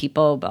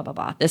 people, blah, blah,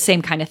 blah, the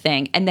same kind of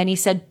thing. And then he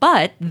said,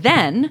 but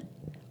then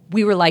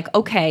we were like,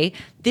 okay,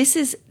 this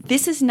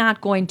is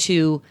not going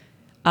to,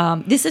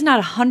 this is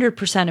not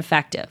 100%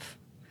 effective.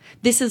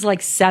 This is like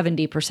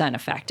 70%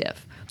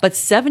 effective. But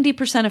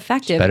 70%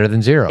 effective better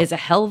than 0. is a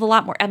hell of a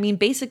lot more. I mean,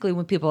 basically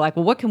when people are like,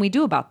 well, what can we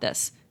do about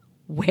this?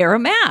 Wear a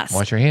mask.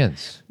 Wash your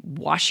hands.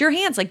 Wash your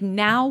hands. Like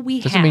now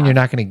we Doesn't mean you're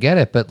not going to get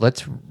it, but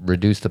let's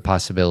reduce the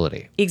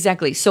possibility.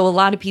 Exactly. So a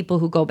lot of people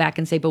who go back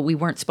and say, but we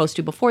weren't supposed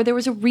to before, there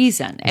was a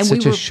reason. It's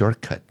such a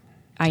shortcut.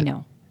 I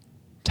know.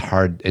 It's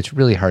hard. It's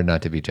really hard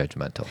not to be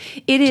judgmental.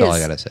 It is. That's all I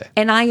got to say.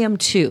 And I am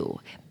too.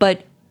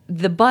 But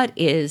the but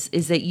is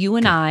that you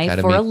and I,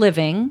 Gotta for a meet-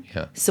 living,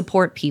 Yeah.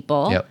 support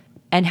people Yep.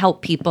 and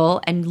help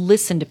people and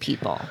listen to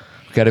people.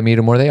 Got to meet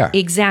them where they are.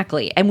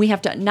 Exactly. And we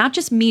have to not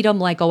just meet them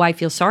like, oh, I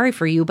feel sorry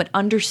for you, but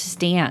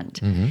understand.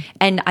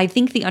 And I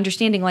think the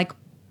understanding, like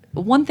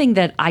one thing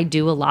that I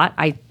do a lot,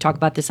 I talk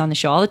about this on the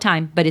show all the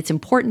time, but it's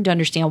important to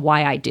understand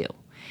why I do.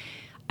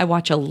 I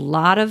watch a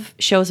lot of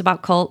shows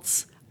about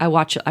cults. I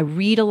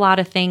read a lot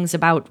of things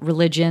about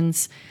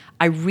religions.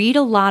 I read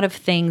a lot of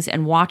things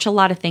and watch a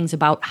lot of things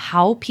about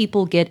how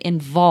people get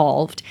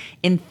involved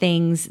in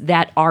things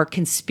that are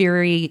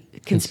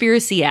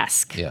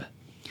conspiracy-esque. Yeah.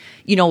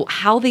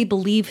 How they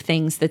believe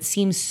things that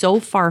seem so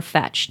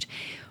far-fetched.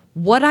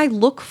 What I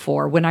look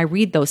for when I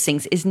read those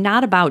things is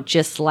not about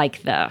just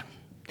like the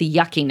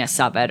yuckiness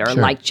of it or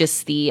Sure. like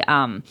just the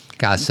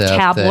Gossip.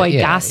 tabloid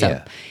yeah, gossip.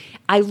 yeah.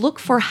 I look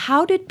for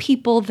how did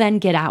people then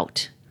get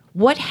out?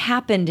 What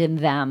happened in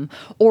them,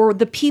 or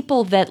the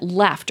people that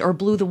left or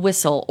blew the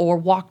whistle or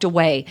walked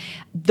away?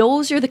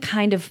 Those are the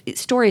kind of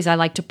stories I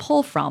like to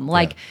pull from.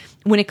 Like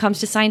when it comes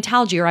to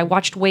Scientology, or I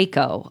watched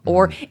Waco,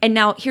 and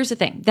now here's the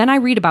thing. Then I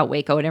read about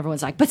Waco and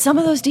everyone's like, but some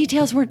of those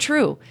details weren't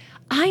true.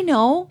 I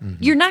know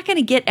you're not going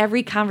to get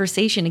every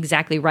conversation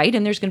exactly right,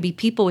 and there's going to be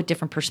people with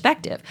different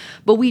perspective.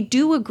 But we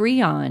do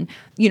agree on,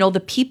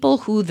 the people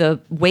who the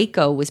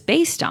Waco was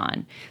based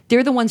on.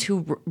 They're the ones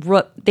who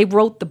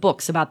wrote the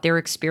books about their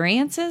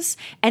experiences,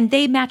 and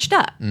they matched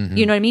up.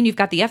 You know what I mean? You've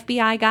got the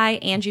FBI guy,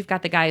 and you've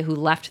got the guy who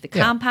left the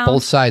Yeah, compound.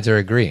 both sides are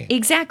agreeing.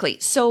 Exactly.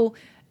 So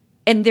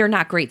and they're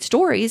not great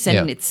stories,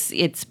 and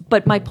it's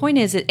but my point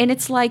is, and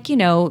it's like,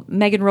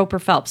 Megan Roper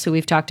Phelps, who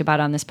we've talked about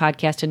on this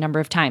podcast a number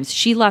of times.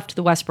 She left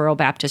the Westboro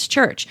Baptist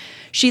Church.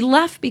 She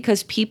left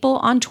because people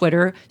on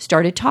Twitter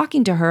started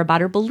talking to her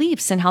about her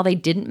beliefs and how they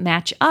didn't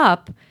match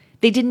up.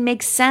 They didn't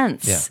make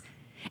sense. Yeah.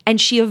 And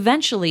she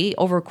eventually,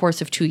 over a course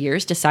of 2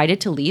 years,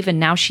 decided to leave, and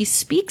now she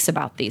speaks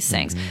about these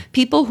things.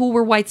 People who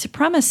were white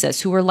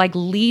supremacists, who were like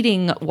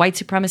leading white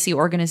supremacy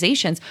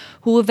organizations,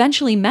 who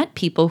eventually met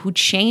people who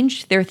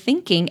changed their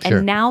thinking,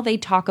 and now they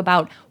talk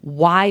about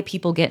why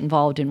people get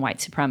involved in white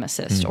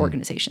supremacist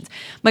organizations.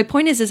 My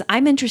point is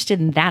I'm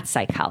interested in that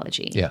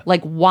psychology,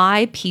 like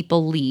why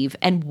people leave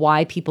and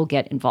why people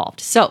get involved.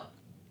 So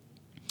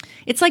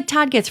it's like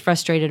Todd gets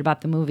frustrated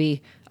about the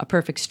movie A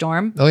Perfect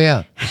Storm. Oh,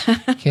 yeah.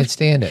 Can't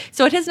stand it.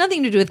 So it has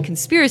nothing to do with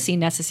conspiracy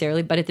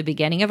necessarily, but at the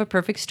beginning of A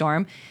Perfect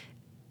Storm,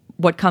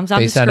 what comes on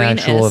Based the on screen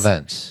actual is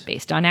events.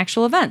 based on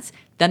actual events.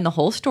 Then the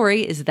whole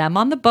story is them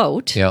on the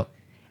boat, Yep.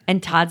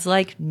 and Todd's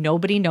like,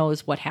 nobody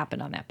knows what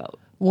happened on that boat.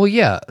 Well,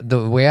 yeah.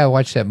 The way I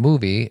watched that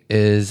movie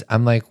is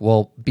I'm like,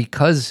 well,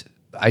 because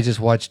I just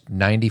watched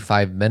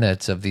 95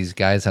 minutes of these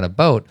guys on a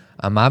boat,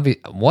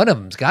 one of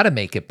them's got to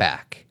make it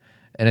back.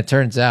 And it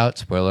turns out,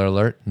 spoiler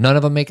alert, none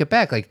of them make it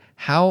back. Like,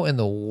 how in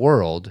the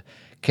world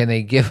can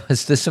they give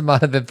us this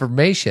amount of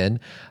information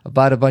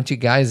about a bunch of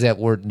guys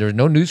there's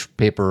no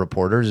newspaper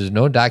reporters, there's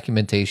no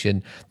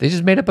documentation. They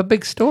just made up a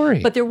big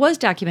story. But there was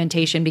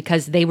documentation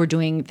because they were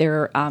doing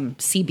their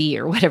CB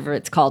or whatever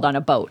it's called on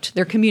a boat,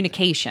 their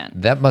communication.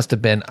 That must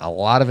have been a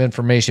lot of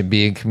information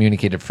being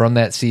communicated from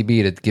that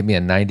CB to give me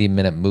a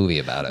 90-minute movie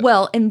about it.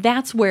 Well, and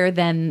that's where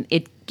then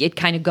it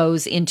kind of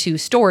goes into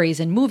stories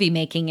and movie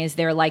making, is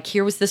they're like,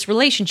 here was this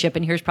relationship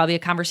and here's probably a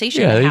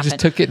conversation that they happened. just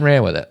took it and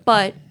ran with it.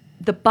 But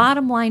the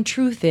bottom line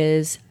truth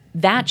is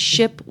that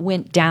ship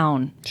went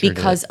down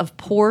because of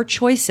poor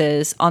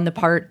choices on the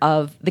part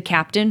of the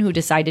captain, who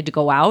decided to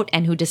go out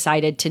and who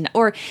decided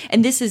to,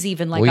 and this is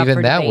even like, well, up even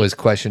for that debate. was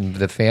questioned.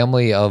 The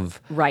family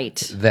of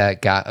that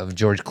guy, of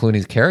George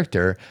Clooney's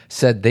character,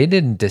 said they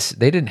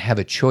didn't have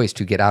a choice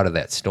to get out of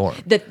that storm.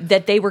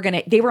 That they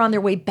were on their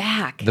way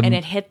back and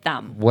it hit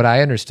them. What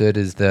I understood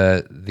is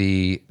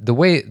the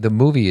way the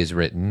movie is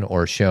written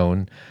or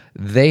shown,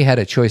 they had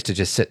a choice to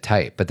just sit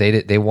tight, but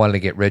they wanted to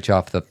get rich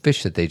off the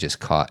fish that they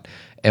just caught.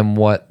 And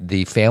what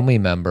the family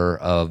member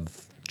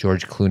of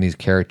George Clooney's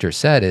character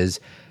said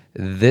is,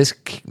 this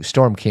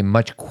storm came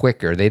much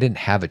quicker. They didn't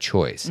have a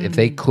choice. If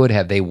they could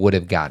have, they would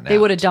have gotten out. They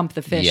would have dumped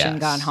the fish and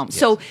gone home. Yes.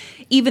 So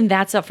even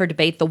that's up for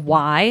debate, the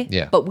why.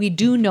 Yeah. But we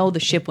do know the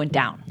ship went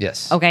down.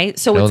 Yes. Okay.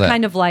 So Know it's that.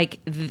 kind of like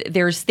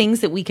there's things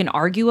that we can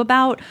argue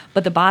about,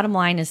 but the bottom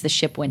line is the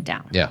ship went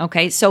down. Yeah.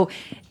 Okay. So,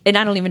 and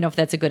I don't even know if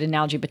that's a good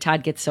analogy, but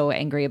Todd gets so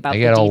angry about I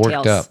the got all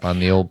details. worked up on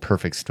the old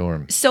Perfect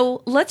Storm.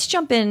 So let's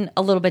jump in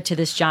a little bit to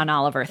this John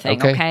Oliver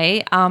thing.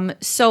 Okay.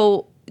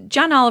 So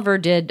John Oliver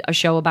did a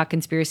show about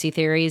conspiracy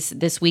theories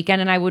this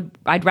weekend, and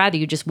I'd rather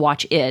you just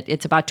watch it.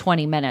 It's about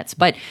 20 minutes,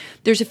 but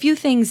there's a few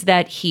things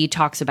that he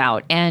talks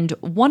about, and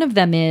one of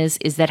them is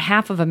that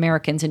half of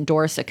Americans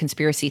endorse a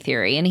conspiracy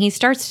theory, and he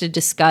starts to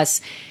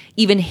discuss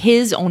even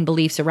his own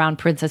beliefs around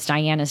Princess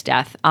Diana's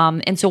death.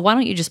 And so why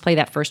don't you just play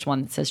that first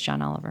one that says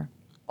John Oliver?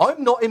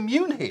 I'm not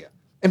immune here.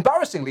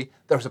 Embarrassingly,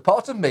 there is a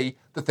part of me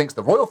that thinks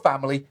the royal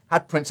family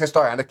had Princess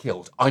Diana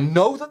killed. I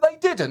know that they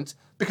didn't,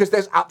 because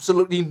there's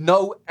absolutely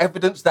no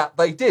evidence that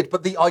they did.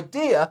 But the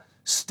idea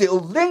still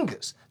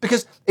lingers,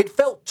 because it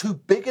felt too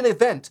big an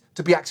event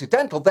to be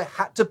accidental. There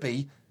had to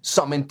be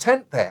some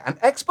intent there. And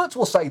experts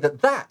will say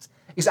that that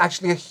is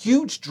actually a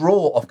huge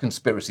draw of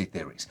conspiracy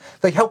theories.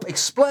 They help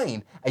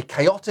explain a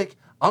chaotic,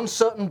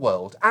 uncertain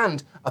world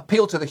and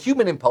appeal to the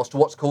human impulse to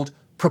what's called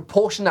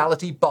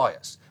proportionality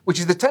bias, which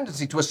is the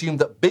tendency to assume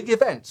that big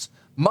events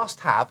must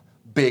have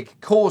big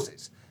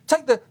causes.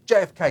 Take the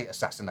JFK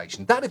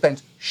assassination. That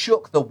event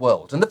shook the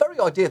world, and the very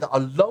idea that a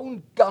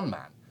lone gunman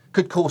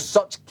could cause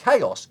such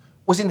chaos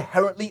was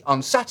inherently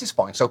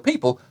unsatisfying. So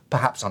people,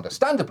 perhaps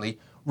understandably,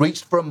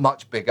 reached for a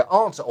much bigger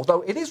answer,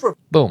 although it is...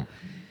 Boom.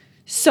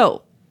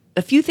 So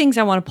a few things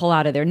I want to pull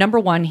out of there. Number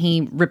one,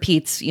 he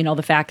repeats,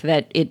 the fact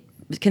that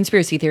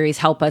conspiracy theories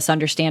help us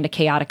understand a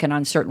chaotic and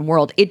uncertain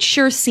world. It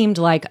sure seemed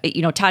like,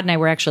 Todd and I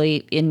were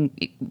actually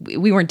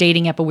we weren't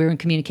dating yet, but we were in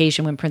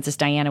communication when Princess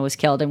Diana was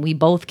killed. And we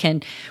both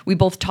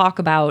talk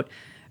about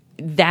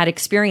that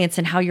experience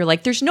and how you're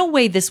like, there's no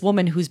way this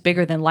woman who's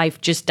bigger than life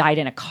just died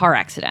in a car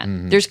accident.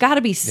 Mm-hmm. There's got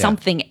to be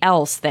something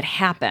else that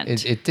happened.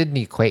 It didn't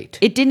equate.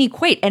 It didn't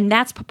equate. And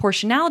that's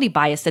proportionality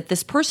bias, that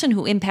this person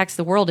who impacts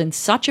the world in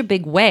such a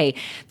big way,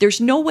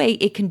 there's no way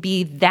it can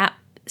be that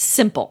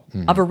simple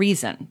of a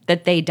reason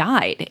that they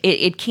died.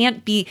 It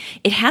can't be,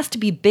 it has to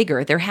be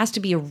bigger. There has to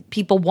be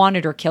people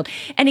wanted or killed.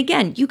 And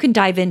again, you can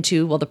dive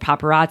into, well, the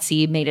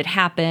paparazzi made it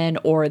happen,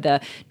 or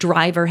the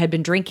driver had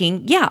been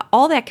drinking. Yeah,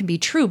 all that can be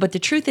true. But the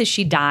truth is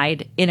she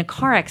died in a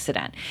car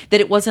accident,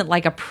 that it wasn't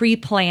like a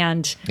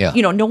pre-planned,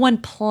 no one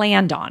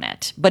planned on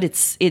it, but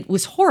it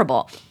was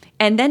horrible.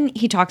 And then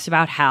he talks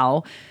about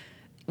how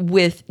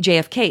with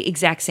JFK,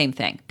 exact same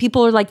thing.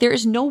 People are like, there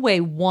is no way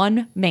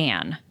one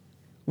man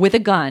with a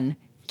gun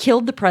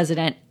killed the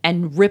president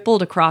and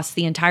rippled across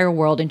the entire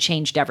world and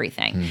changed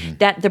everything.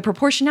 That the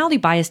proportionality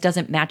bias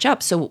doesn't match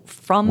up. So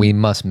we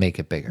must make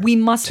it bigger. We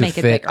must make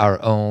it fit bigger.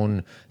 our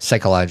own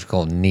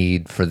psychological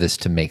need for this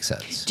to make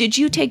sense. Did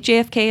you take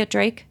JFK at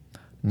Drake?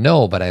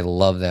 No, but I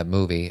love that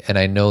movie, and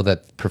I know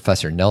that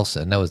Professor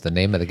Nelson, that was the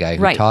name of the guy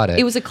who Right. taught it.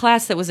 It was a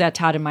class that was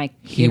taught in my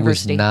He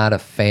university. was not a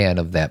fan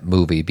of that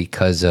movie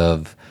because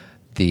of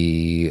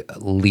the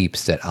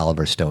leaps that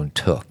Oliver Stone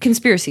took.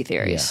 Conspiracy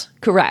theories,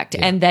 correct.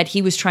 And that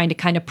he was trying to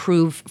kind of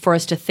prove for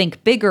us to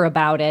think bigger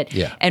about it.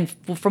 Yeah. And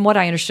from what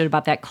I understood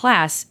about that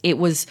class, it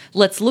was,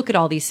 let's look at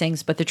all these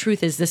things, but the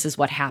truth is this is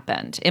what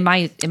happened. Am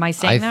I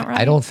saying that right?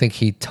 I don't think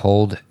he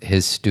told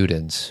his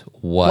students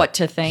What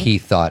to think? he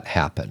thought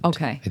happened.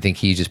 Okay. I think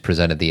he just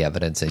presented the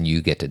evidence and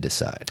you get to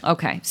decide.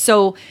 Okay.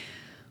 So,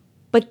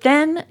 but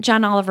then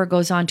John Oliver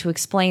goes on to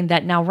explain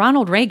that now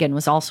Ronald Reagan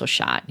was also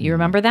shot. You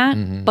remember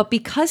that? But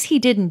because he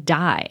didn't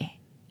die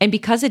and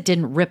because it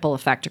didn't ripple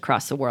effect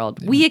across the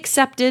world, we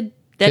accepted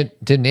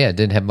that.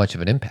 Didn't have much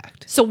of an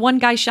impact. So one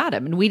guy shot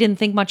him and we didn't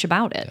think much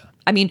about it.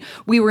 I mean,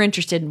 we were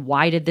interested in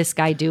why did this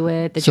guy do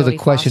it? So the Jodie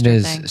question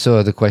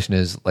Foster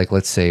is, thing. like,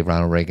 let's say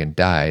Ronald Reagan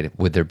died,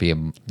 would there'd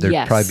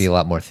Yes. probably be a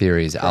lot more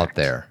theories out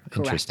there.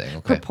 Correct. Interesting.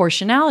 Okay.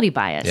 Proportionality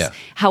bias. Yeah.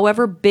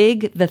 However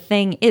big the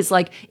thing is,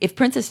 like if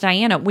Princess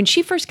Diana, when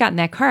she first got in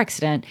that car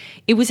accident,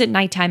 it was at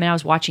nighttime and I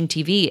was watching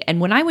TV. And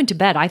when I went to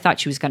bed, I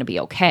thought she was going to be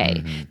okay.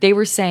 Mm-hmm. They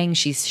were saying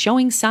she's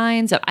showing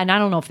signs of, and I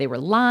don't know if they were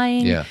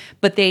lying, Yeah.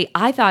 but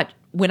I thought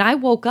when I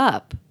woke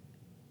up,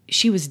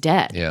 she was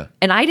dead. Yeah.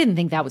 And I didn't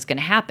think that was going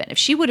to happen. If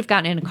she would have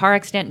gotten in a car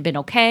accident and been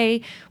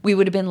okay, we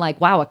would have been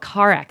like, wow, a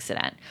car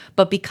accident.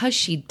 But because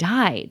she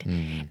died,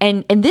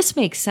 and this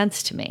makes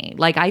sense to me.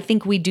 Like, I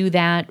think we do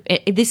that.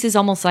 This is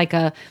almost like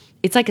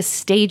it's like a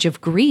stage of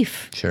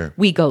grief Sure.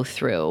 we go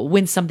through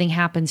when something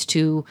happens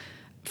to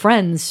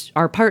friends,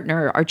 our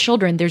partner, our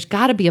children. There's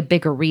got to be a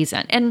bigger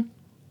reason. And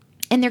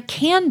there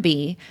can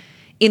be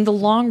in the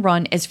long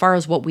run, as far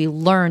as what we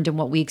learned and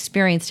what we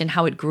experienced and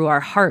how it grew our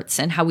hearts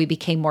and how we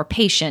became more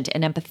patient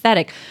and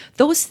empathetic,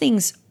 those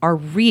things are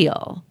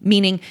real,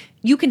 meaning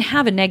you can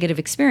have a negative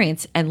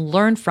experience and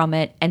learn from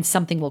it and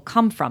something will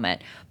come from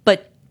it.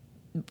 But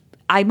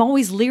I'm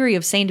always leery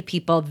of saying to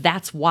people,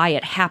 that's why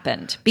it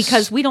happened,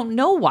 because we don't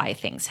know why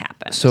things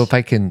happen. So if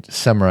I can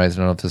summarize, I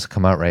don't know if this will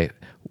come out right.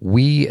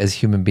 We as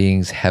human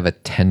beings have a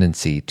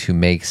tendency to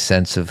make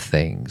sense of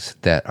things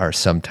that are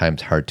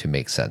sometimes hard to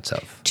make sense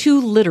of.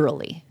 Too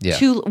literally. Yeah.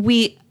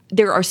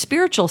 There are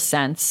spiritual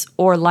sense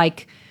or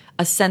like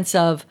a sense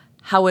of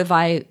how have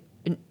I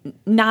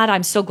not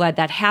I'm so glad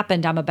that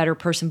happened, I'm a better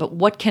person, but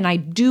what can I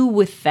do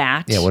with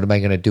that? Yeah, what am I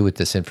going to do with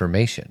this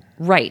information?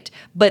 Right.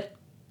 But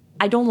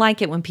I don't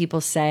like it when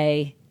people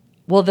say,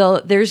 well,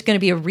 there's going to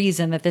be a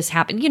reason that this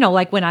happened. You know,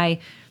 like when I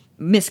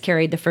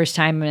miscarried the first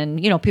time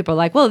and, you know, people are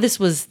like, well, this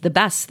was the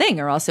best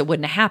thing or else it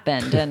wouldn't have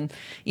happened. And,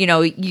 you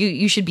know,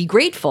 you should be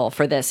grateful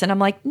for this. And I'm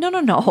like,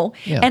 no.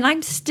 Yeah. And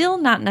I'm still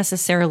not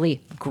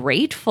necessarily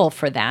grateful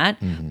for that.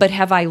 But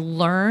have I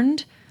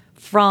learned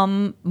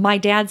from my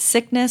dad's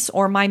sickness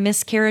or my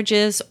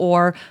miscarriages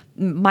or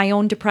my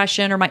own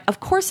depression or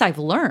of course I've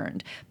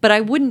learned, but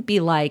I wouldn't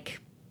be like,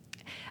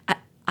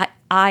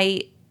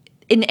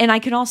 and I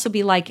can also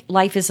be like,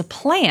 life is a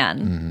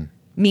plan,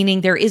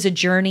 meaning there is a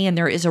journey and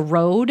there is a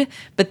road,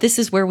 but this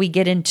is where we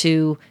get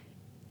into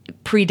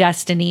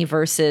predestiny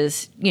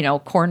versus, you know,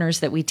 corners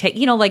that we take,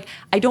 you know, like,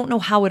 I don't know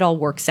how it all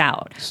works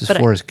out. This is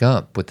Forrest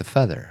Gump with the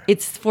feather.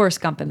 It's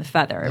Forrest Gump and the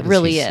feather. It does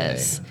really he say?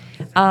 is.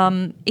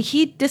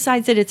 He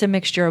decides that it's a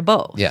mixture of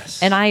both.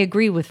 Yes. And I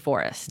agree with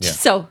Forrest. Yeah.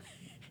 So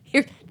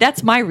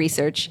that's my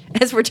research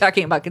as we're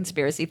talking about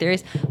conspiracy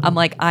theories. I'm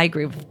like, I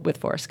agree with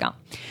Forrest Gump.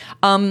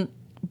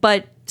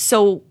 But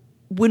so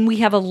when we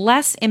have a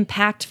less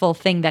impactful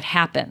thing that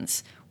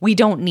happens, we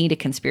don't need a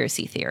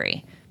conspiracy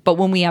theory. But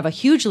when we have a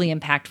hugely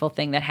impactful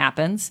thing that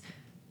happens,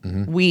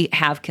 we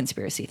have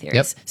conspiracy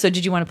theories. Yep. So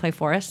did you want to play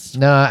Forrest?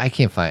 No, I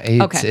can't find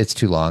it. Okay. It's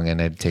too long and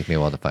it'd take me a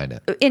while to find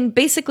it. And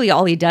basically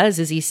all he does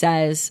is he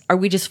says, are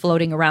we just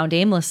floating around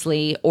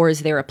aimlessly or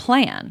is there a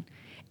plan?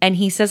 And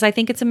he says, I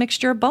think it's a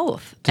mixture of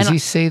both. Does And he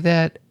say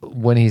that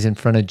when he's in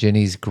front of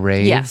Ginny's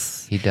grave?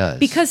 Yes. He does.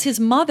 Because his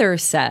mother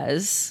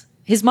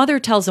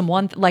tells him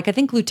like, I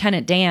think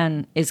Lieutenant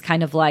Dan is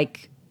kind of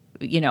like,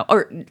 you know,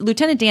 or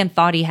Lieutenant Dan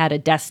thought he had a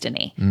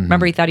destiny.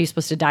 Remember, he thought he was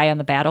supposed to die on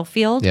the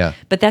battlefield? Yeah.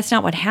 But that's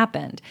not what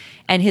happened.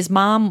 And his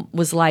mom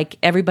was like,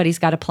 everybody's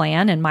got a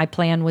plan, and my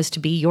plan was to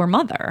be your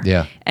mother.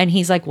 Yeah. And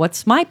he's like,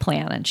 what's my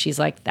plan? And she's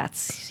like,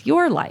 that's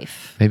your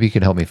life. Maybe you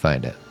can help me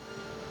find it.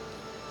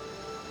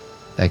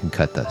 I can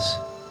cut this.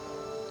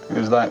 It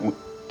was like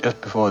just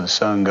before the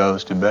sun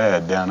goes to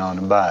bed down on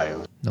the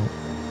bayou. Nope.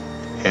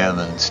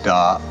 Heaven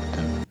stopped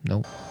and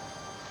Nope.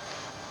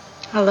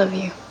 I love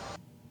you.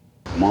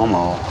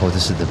 Mama Oh,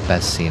 this is the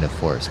best scene of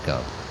Forrest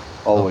Gump.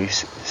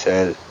 always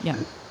said Yeah.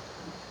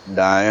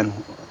 dying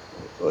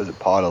was a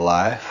part of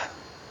life.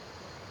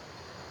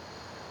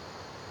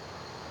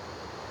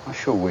 I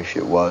sure wish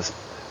it wasn't.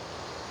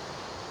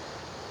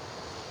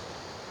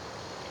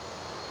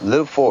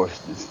 Little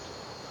Forrest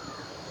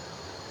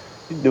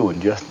He's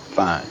doing just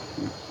fine.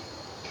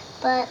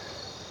 But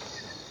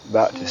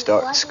About to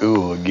start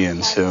school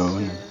again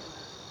soon.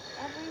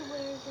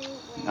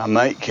 I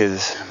make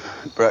his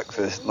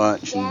breakfast,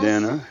 lunch, and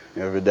dinner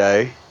every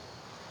day.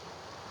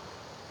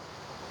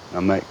 I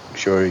make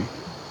sure he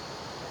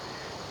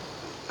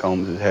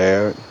combs his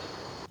hair.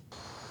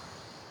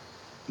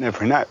 And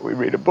every night we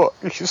read a book.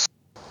 It's just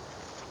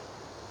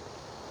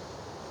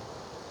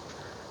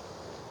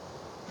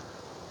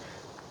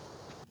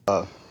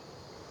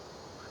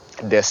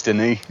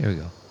Destiny. Here we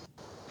go.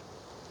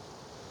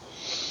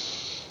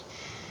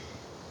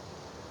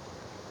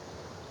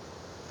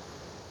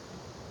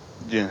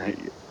 Jenny.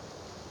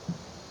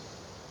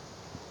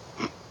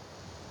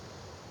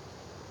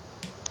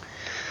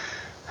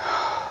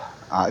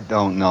 I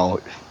don't know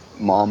if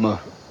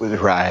Mama was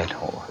right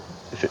or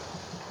if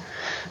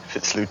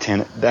it's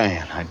Lieutenant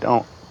Dan. I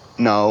don't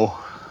know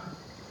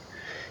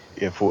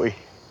if we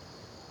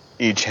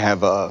each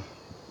have a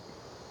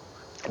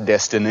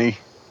destiny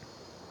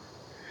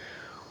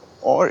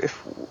or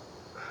if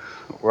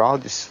we're all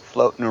just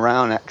floating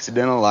around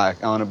accidental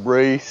like on a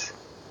breeze.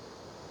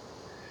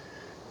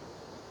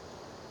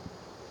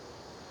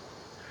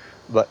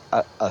 But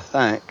I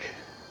think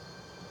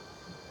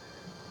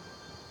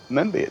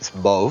maybe it's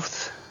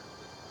both.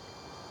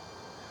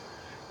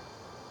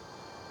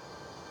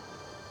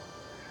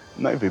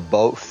 Maybe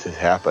both is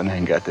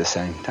happening at the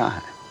same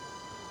time.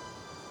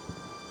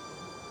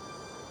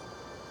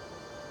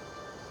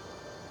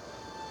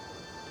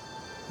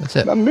 That's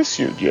it. I miss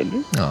you,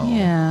 Jenny. Oh,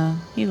 Yeah,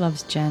 he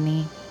loves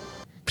Jenny.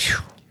 phew,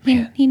 He,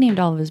 man. he named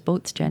all of his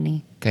boats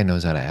Jenny. Guy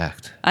knows how to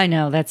act. I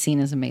know, that scene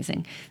is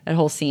amazing. That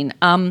whole scene.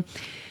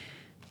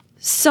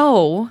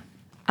 So,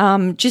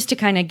 just to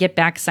kind of get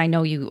back, because I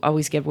know you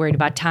always get worried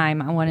about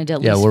time, I wanted to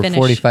at Yeah, least we're finish.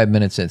 45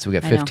 minutes in, so we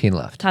got I know. 15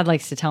 left. Todd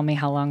likes to tell me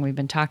how long we've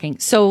been talking.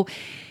 So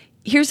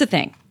here's the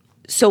thing.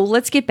 So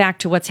let's get back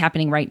to what's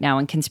happening right now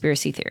in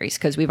conspiracy theories,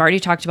 because we've already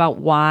talked about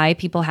why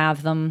people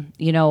have them,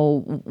 you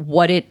know,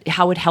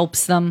 how it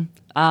helps them,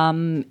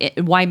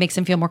 why it makes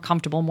them feel more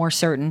comfortable, more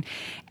certain.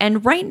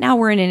 And right now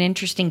we're in an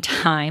interesting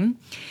time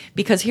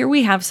because here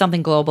we have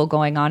something global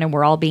going on and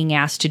we're all being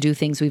asked to do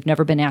things we've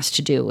never been asked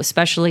to do,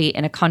 especially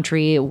in a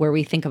country where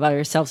we think of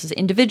ourselves as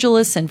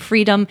individualists and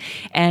freedom,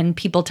 and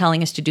people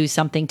telling us to do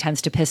something tends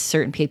to piss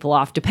certain people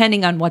off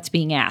depending on what's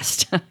being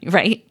asked,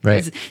 right?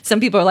 Right. 'Cause some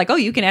people are like, oh,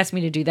 you can ask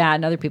me to do that.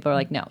 And other people are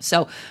like, no.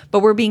 So, but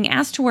we're being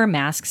asked to wear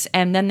masks.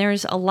 And then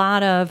there's a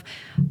lot of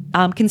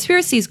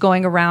conspiracies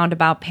going around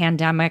about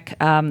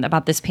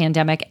about this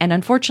pandemic. And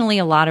unfortunately,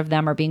 a lot of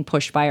them are being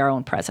pushed by our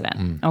own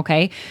president.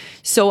 Okay.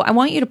 So I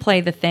want you to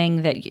play the thing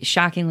that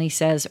shockingly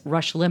says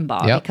Rush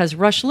Limbaugh, Yep. because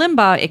Rush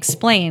Limbaugh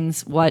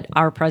explains what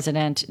our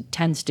president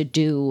tends to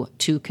do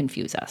to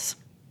confuse us.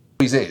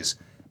 Is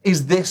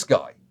this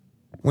guy.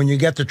 When you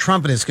get to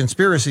Trump and his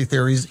conspiracy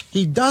theories,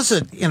 he does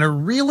it in a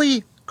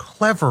really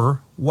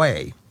clever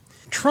way.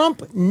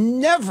 Trump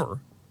never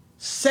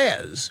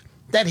says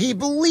that he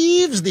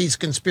believes these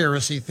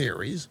conspiracy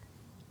theories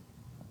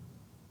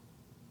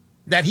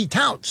that he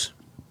touts.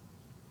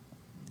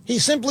 He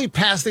simply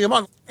passing them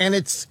on, and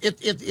it's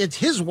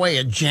his way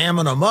of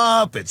jamming them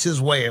up. It's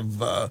his way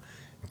of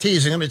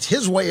teasing them. It's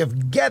his way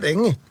of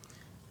getting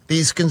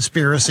these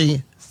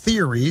conspiracy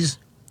theories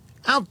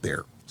out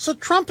there. So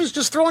Trump is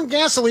just throwing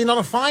gasoline on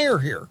a fire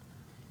here,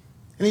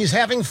 and he's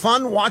having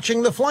fun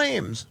watching the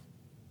flames.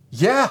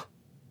 Yeah.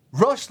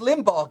 Rush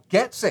Limbaugh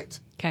gets it.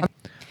 Okay.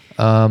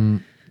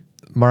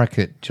 Mark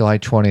it, July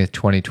 20th,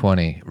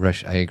 2020.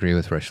 I agree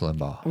with Rush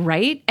Limbaugh.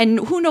 Right? And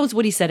who knows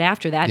what he said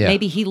after that? Yeah.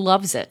 Maybe he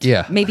loves it.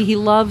 Yeah. Maybe he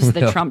loves Who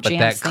that knows? Trump But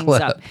jams that things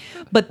clip. up.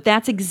 But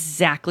that's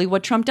exactly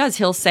what Trump does.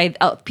 He'll say,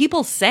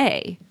 people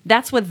say,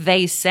 that's what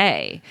they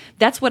say.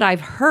 That's what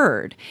I've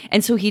heard.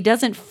 And so he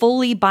doesn't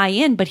fully buy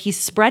in, but he's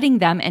spreading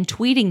them and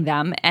tweeting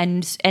them.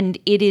 And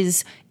it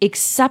is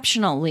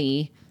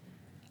exceptionally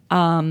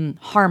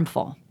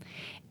harmful.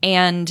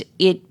 And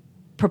it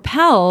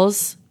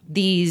propels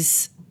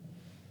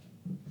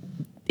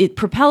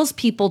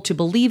people to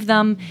believe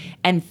them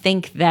and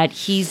think that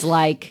he's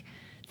like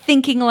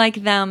thinking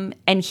like them,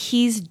 and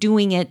he's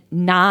doing it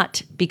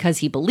not because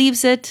he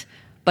believes it,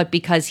 but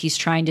because he's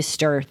trying to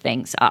stir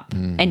things up.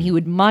 And he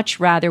would much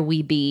rather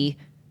we be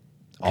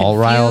All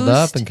riled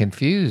up confused and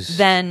confused.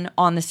 than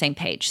on the same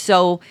page.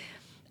 So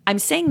I'm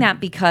saying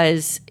that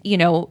because, you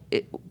know,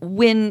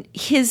 when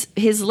his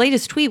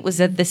latest tweet was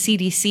that the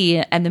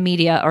CDC and the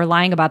media are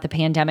lying about the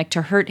pandemic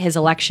to hurt his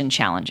election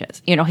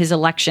challenges, you know, his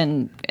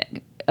election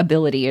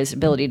ability, his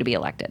ability to be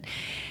elected.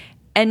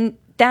 And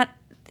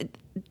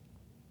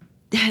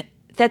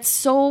that's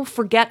so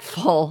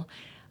forgetful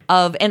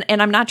of,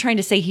 and I'm not trying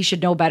to say he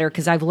should know better,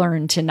 because I've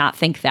learned to not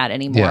think that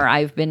anymore. Yeah.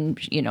 I've been,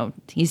 you know,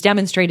 he's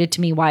demonstrated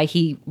to me why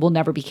he will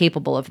never be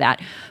capable of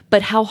that.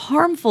 But how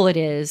harmful it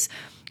is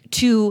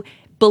to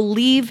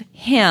believe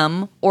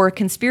him or a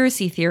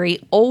conspiracy theory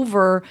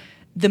over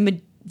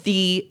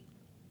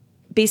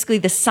basically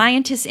the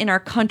scientists in our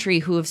country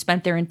who have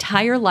spent their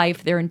entire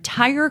life, their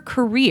entire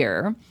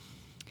career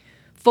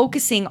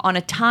focusing on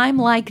a time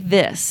like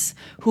this,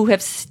 who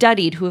have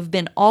studied, who have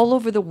been all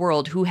over the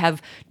world, who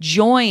have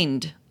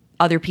joined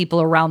other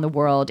people around the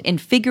world in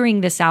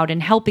figuring this out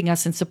and helping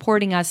us and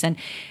supporting us, and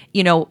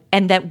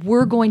and that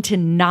we're going to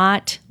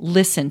not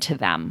listen to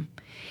them.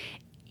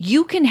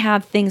 You can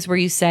have things where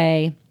you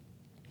say,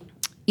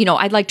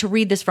 I'd like to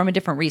read this from a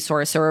different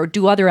resource, or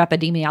do other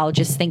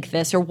epidemiologists think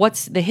this, or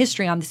what's the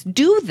history on this?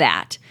 Do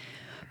that.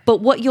 But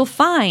what you'll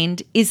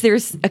find is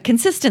there's a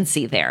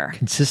consistency there.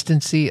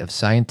 Consistency of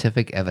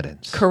scientific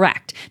evidence.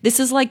 Correct. This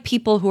is like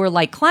people who are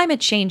like, climate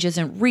change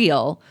isn't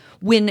real,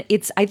 when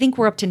I think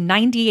we're up to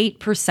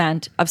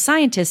 98% of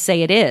scientists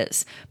say it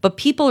is. But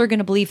people are going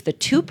to believe the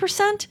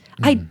 2%?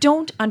 I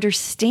don't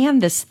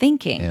understand this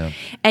thinking. Yeah.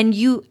 And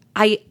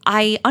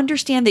I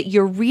understand that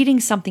you're reading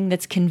something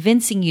that's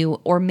convincing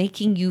you or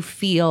making you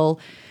feel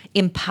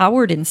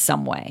empowered in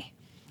some way,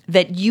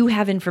 that you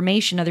have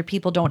information other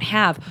people don't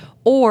have,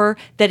 or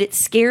that it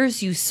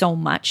scares you so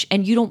much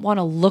and you don't want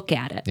to look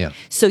at it. Yeah.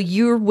 So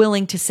you're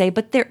willing to say,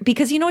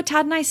 because you know what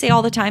Todd and I say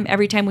all the time,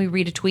 every time we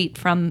read a tweet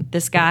from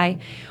this guy,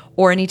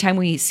 or anytime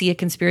we see a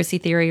conspiracy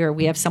theory or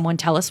we have someone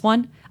tell us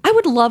one, I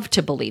would love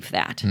to believe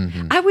that.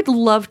 I would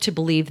love to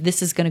believe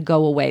this is going to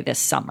go away this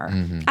summer.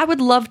 I would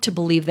love to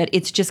believe that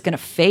it's just going to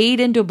fade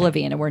into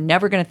oblivion and we're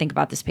never going to think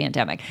about this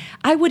pandemic.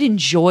 I would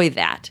enjoy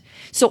that.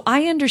 So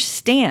I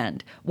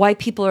understand why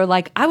people are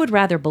like, I would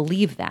rather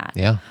believe that.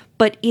 Yeah.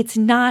 But it's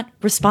not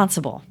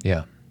responsible.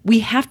 Yeah. We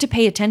have to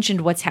pay attention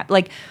to what's happening.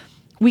 Like,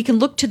 we can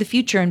look to the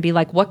future and be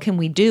like, what can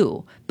we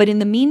do? But in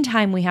the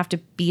meantime, we have to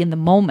be in the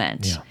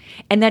moment. Yeah.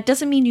 And that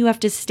doesn't mean you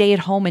have to stay at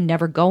home and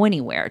never go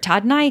anywhere.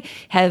 Todd and I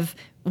have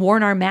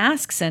worn our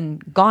masks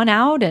and gone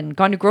out and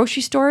gone to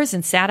grocery stores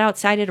and sat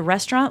outside at a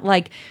restaurant.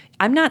 Like,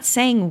 I'm not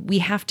saying we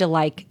have to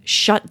like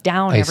shut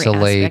down every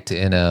isolate aspect.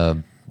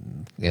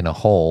 in a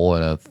hole,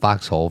 in a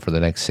foxhole for the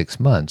next 6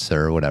 months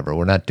or whatever.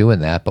 We're not doing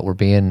that, but we're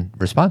being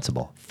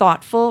responsible.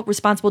 Thoughtful,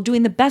 responsible,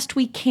 doing the best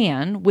we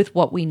can with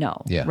what we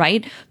know, Yeah.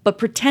 right? But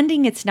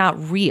pretending it's not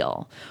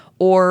real,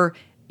 or,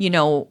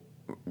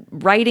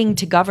 writing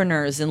to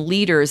governors and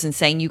leaders and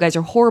saying, you guys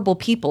are horrible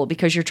people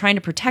because you're trying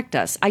to protect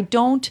us. I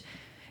don't,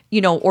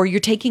 or you're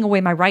taking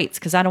away my rights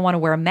because I don't want to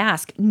wear a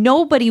mask.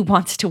 Nobody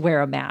wants to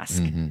wear a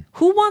mask.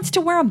 Who wants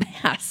to wear a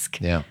mask?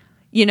 Yeah.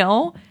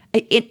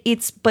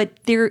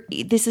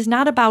 This is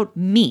not about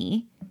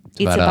me.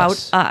 It's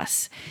about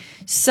us.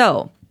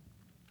 So,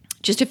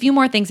 just a few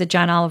more things that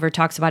John Oliver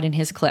talks about in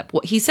his clip.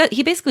 What he said,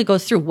 he basically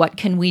goes through what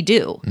can we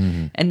do,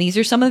 and these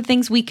are some of the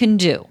things we can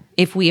do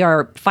if we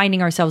are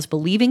finding ourselves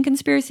believing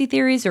conspiracy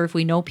theories, or if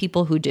we know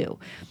people who do.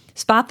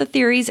 Spot the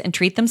theories and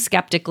treat them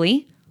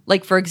skeptically.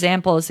 Like, for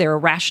example, is there a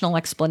rational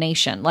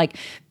explanation? Like,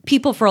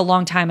 people for a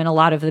long time, and a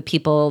lot of the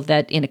people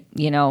that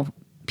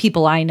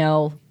people I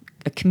know,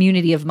 a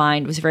community of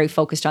mine, was very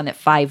focused on that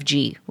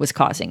 5G was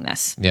causing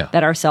this. Yeah.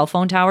 That our cell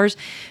phone towers,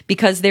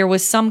 because there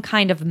was some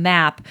kind of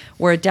map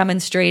where it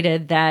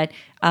demonstrated that,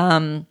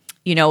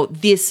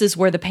 this is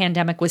where the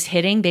pandemic was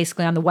hitting,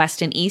 basically on the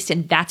west and east,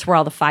 and that's where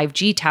all the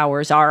 5G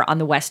towers are, on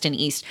the west and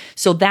east.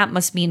 So that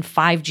must mean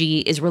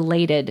 5G is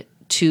related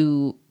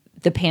to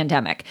the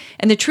pandemic.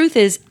 And the truth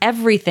is,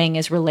 everything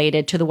is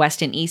related to the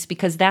west and east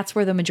because that's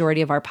where the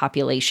majority of our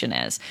population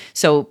is.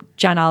 So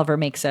John Oliver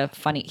makes he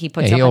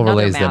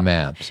overlays the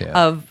maps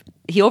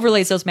he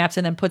overlays those maps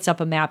and then puts up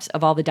a maps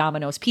of all the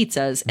Domino's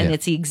pizzas, and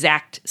it's the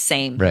exact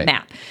same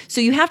map.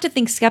 So you have to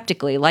think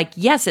skeptically. Like,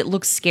 yes, it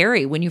looks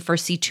scary when you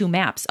first see two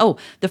maps. Oh,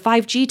 the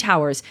 5G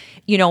towers,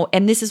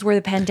 and this is where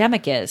the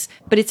pandemic is.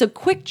 But it's a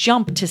quick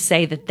jump to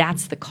say that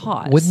that's the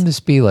cause. Wouldn't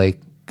this be like,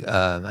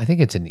 I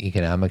think it's an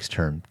economics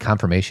term,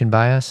 confirmation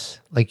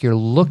bias? Like, you're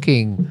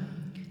looking...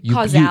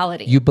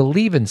 Causality. You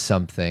believe in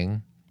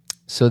something,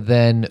 so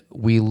then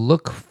we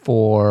look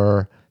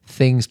for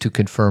things to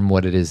confirm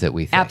what it is that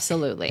we think.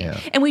 Absolutely. Yeah.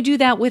 And we do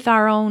that with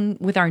our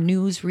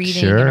news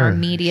reading and our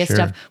media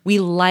stuff. We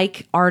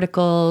like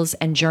articles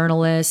and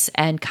journalists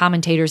and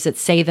commentators that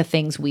say the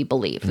things we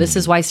believe. This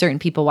is why certain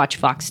people watch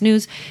Fox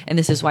News, and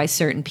this is why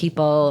certain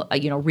people,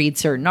 read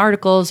certain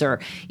articles or,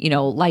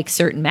 like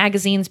certain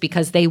magazines,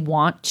 because they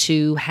want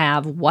to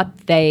have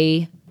what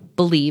they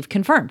believe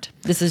confirmed.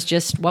 This is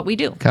just what we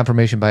do.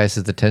 Confirmation bias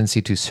is the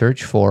tendency to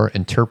search for,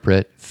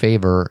 interpret,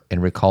 favor,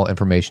 and recall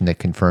information that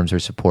confirms or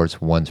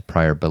supports one's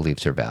prior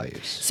beliefs or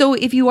values. So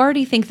if you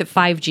already think that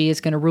 5G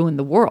is going to ruin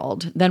the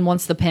world, then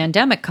once the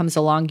pandemic comes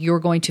along, you're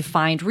going to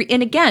find...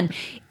 and again,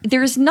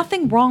 there's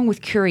nothing wrong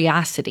with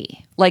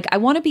curiosity. Like, I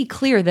want to be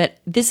clear that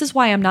this is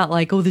why I'm not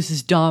like, oh, this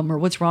is dumb, or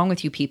what's wrong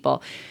with you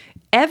people.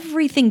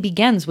 Everything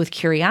begins with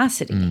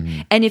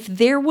curiosity. And if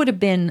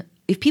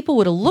people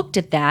would have looked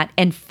at that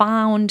and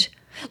found,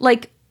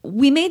 like,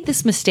 we made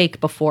this mistake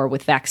before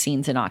with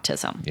vaccines and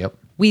autism. Yep.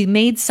 We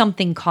made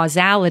something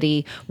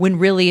causality when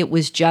really it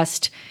was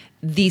just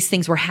these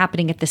things were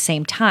happening at the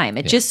same time.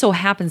 It just so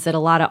happens that a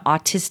lot of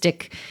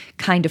autistic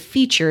kind of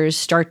features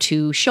start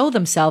to show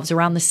themselves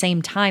around the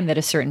same time that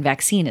a certain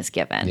vaccine is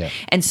given. Yep.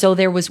 A And so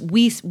there was,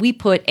 we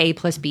put A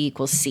plus B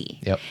equals C.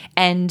 Yep.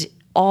 And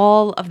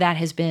all of that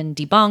has been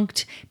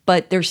debunked,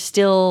 but there's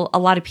still a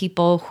lot of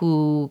people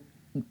who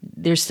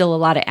there's still a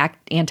lot of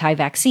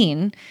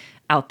anti-vaccine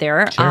out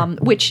there, Sure.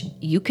 Which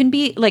you can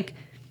be like,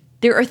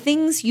 there are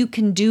things you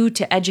can do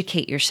to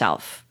educate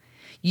yourself.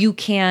 You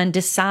can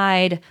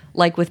decide,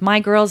 like with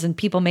my girls, and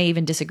people may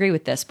even disagree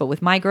with this, but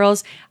with my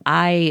girls,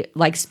 I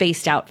like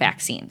spaced out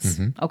vaccines.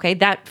 Okay.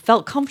 That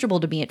felt comfortable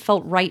to me. It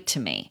felt right to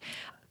me.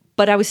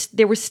 But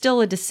there was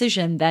still a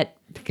decision that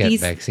get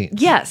vaccines.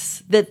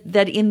 Yes.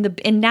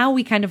 And now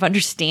we kind of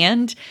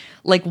understand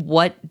like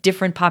what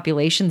different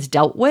populations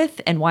dealt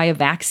with and why a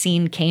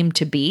vaccine came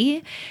to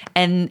be.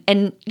 And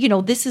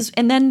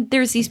then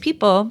there's these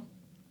people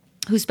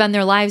who spend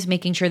their lives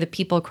making sure that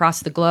people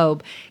across the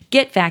globe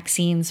get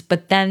vaccines,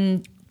 but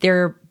then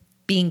they're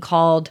being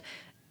called,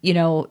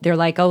 they're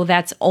like, oh,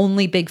 that's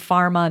only big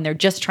pharma, and they're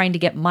just trying to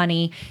get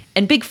money.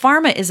 And big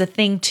pharma is a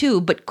thing too,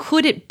 but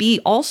could it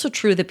be also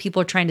true that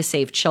people are trying to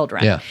save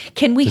children? Yeah.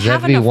 Can we Does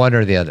have that be enough? one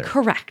or the other?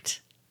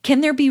 Correct. Can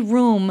there be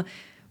room?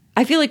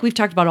 I feel like we've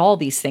talked about all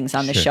these things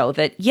on the show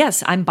that,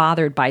 yes, I'm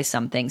bothered by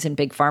some things in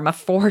big pharma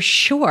for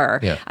sure.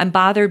 Yeah. I'm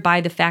bothered by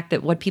the fact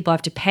that what people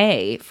have to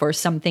pay for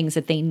some things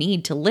that they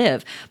need to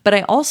live. But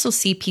I also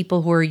see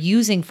people who are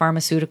using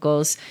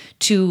pharmaceuticals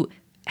to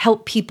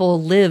help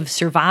people live,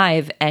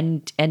 survive,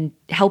 and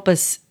help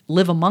us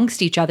live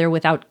amongst each other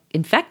without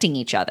infecting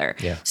each other.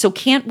 Yeah. So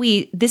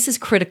this is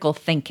critical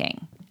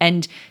thinking.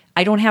 And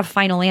I don't have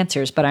final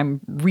answers, but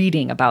I'm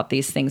reading about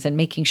these things and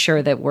making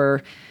sure that we're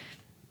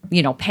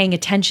paying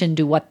attention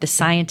to what the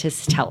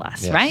scientists tell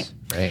us, Yes, right?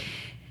 Right.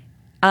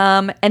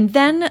 And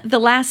then the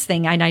last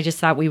thing, and I just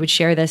thought we would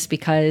share this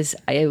because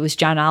it was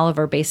John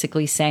Oliver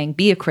basically saying,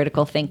 be a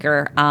critical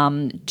thinker.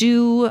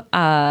 Do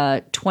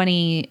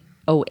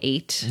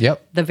 2008,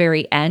 Yep. the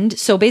very end.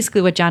 So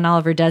basically what John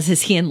Oliver does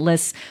is he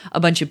enlists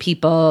a bunch of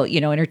people,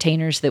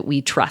 entertainers that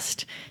we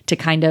trust to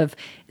kind of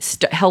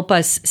help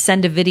us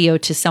send a video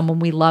to someone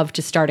we love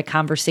to start a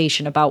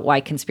conversation about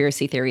why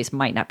conspiracy theories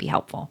might not be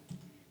helpful.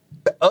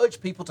 Urge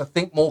people to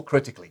think more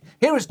critically.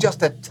 Here is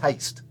just a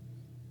taste.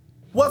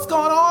 What's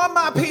going on,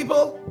 my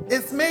people?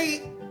 It's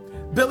me,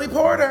 Billy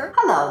Porter.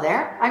 Hello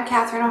there. I'm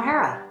Catherine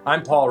O'Hara.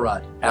 I'm Paul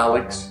Rudd.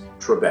 Alex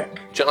Trebek.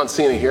 John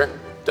Cena here,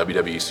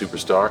 WWE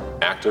superstar,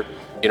 actor,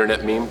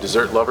 internet meme,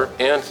 dessert lover,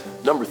 and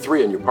number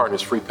 3 on your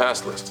partner's free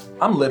pass list.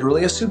 I'm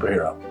literally a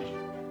superhero.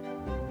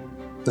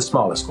 The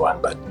smallest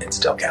one, but it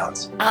still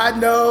counts. I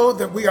know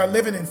that we are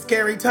living in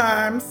scary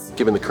times.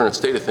 Given the current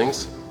state of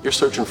things, you're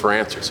searching for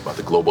answers about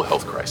the global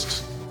health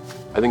crisis.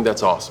 I think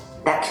that's awesome.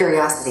 That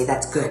curiosity,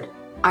 that's good.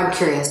 I'm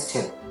curious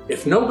too.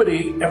 If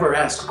nobody ever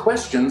asked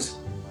questions,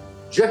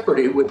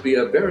 Jeopardy would be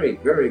a very,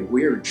 very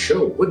weird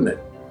show, wouldn't it?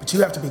 But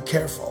you have to be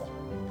careful,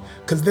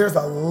 because there's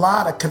a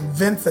lot of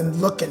convincing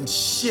looking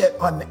shit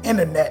on the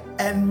internet,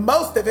 and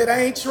most of it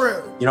ain't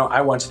true.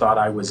 I once thought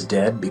I was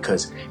dead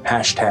because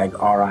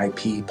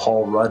 #RIP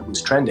Paul Rudd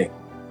was trending.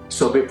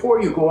 So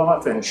before you go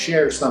off and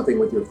share something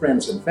with your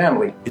friends and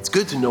family, it's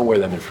good to know where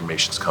that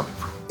information's coming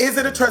from. Is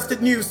it a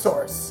trusted news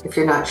source? If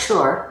you're not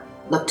sure,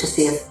 look to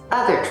see if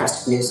other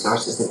trusted news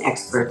sources and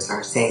experts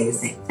are saying the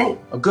same thing.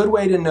 A good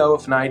way to know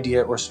if an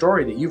idea or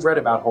story that you've read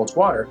about holds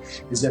water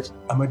is if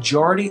a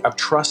majority of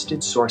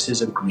trusted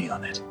sources agree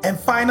on it. And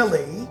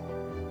finally,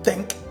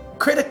 think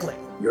critically.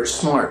 You're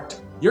smart.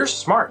 You're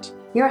smart.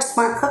 You're a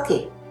smart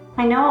cookie.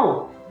 I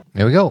know.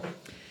 There we go.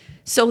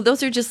 So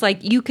those are just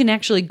like, you can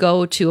actually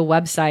go to a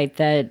website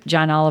that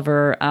John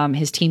Oliver,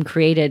 his team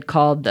created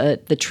called the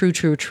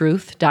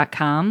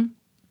truetruetruth.com.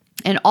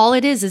 And all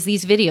it is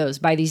these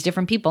videos by these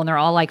different people, and they're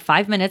all like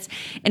 5 minutes.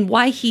 And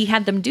why he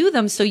had them do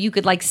them, so you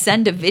could like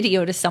send a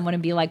video to someone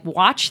and be like,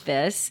 watch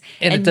this.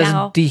 And it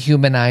doesn't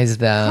dehumanize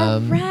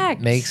them.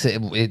 Correct. Makes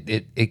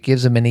it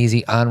gives them an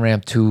easy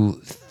on-ramp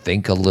to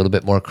think a little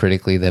bit more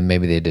critically than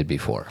maybe they did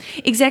before.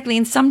 Exactly.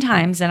 And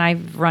sometimes, and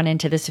I've run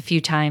into this a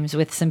few times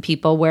with some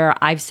people where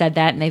I've said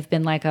that and they've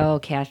been like, oh,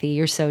 Kathy,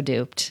 you're so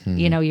duped.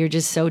 You're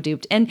just so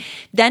duped. And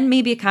then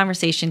maybe a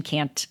conversation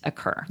can't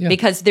occur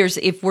because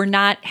if we're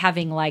not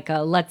having like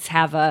let's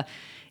have a,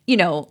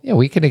 Yeah,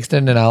 we can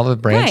extend an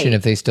olive branch, Right. and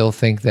if they still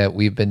think that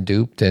we've been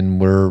duped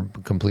and we're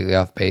completely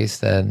off base,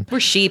 then we're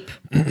sheep.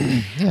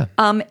 Yeah.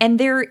 And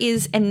there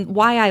is, and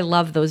why I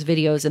love those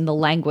videos and the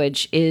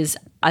language is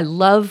I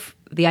love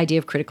the idea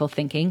of critical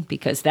thinking,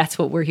 because that's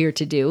what we're here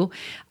to do.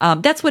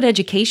 That's what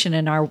education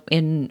in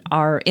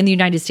the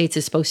United States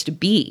is supposed to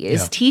be,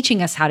 is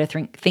teaching us how to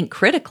think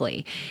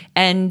critically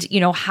and,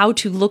 how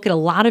to look at a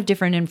lot of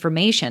different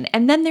information.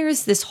 And then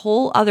there's this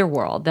whole other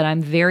world that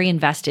I'm very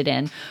invested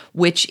in,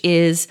 which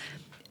is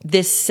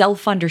this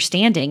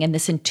self-understanding and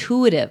this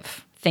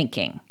intuitive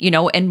thinking,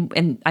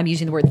 and I'm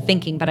using the word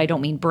thinking, but I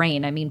don't mean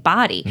brain, I mean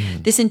body.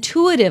 This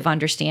intuitive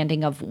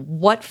understanding of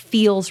what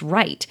feels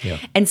right. Yeah.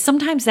 And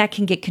sometimes that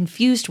can get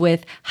confused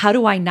with, how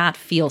do I not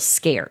feel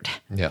scared?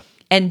 Yeah.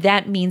 And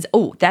that means,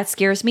 oh, that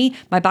scares me.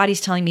 My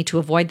body's telling me to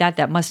avoid that.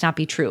 That must not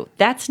be true.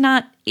 That's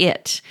not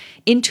it.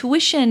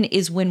 Intuition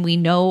is when we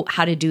know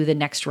how to do the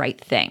next right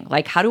thing.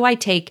 Like, how do I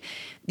take,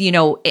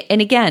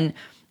 and again,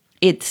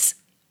 it's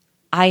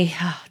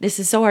this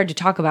is so hard to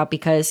talk about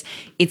because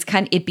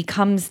it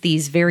becomes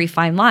these very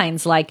fine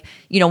lines. Like,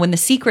 when The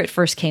Secret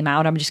first came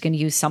out, I'm just going to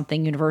use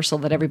something universal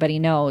that everybody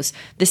knows.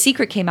 The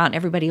Secret came out and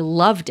everybody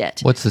loved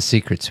it. What's The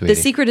Secret, sweetie?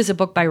 The Secret is a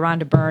book by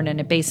Rhonda Byrne, and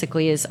it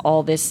basically is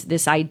all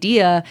this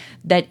idea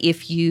that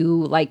if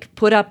you like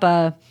put up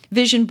a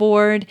vision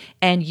board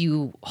and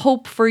you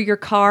hope for your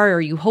car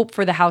or you hope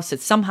for the house, that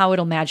somehow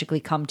it'll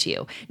magically come to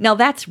you. Now,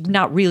 that's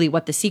not really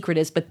what The Secret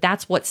is, but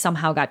that's what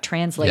somehow got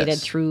translated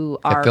through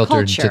our filtered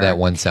culture. into that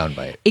one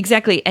soundbite.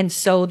 Exactly. And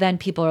so then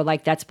people are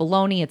like, that's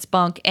baloney, it's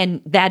bunk.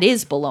 And that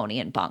is baloney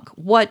and bunk.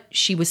 What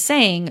she was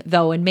saying,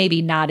 though, and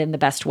maybe not in the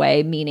best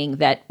way, meaning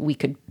that we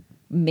could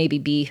maybe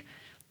be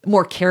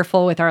more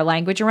careful with our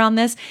language around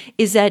this,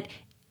 is that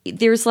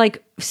there's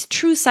like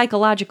true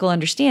psychological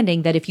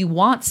understanding that if you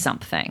want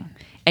something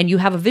and you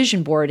have a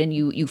vision board and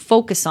you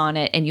focus on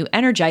it and you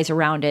energize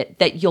around it,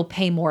 that you'll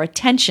pay more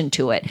attention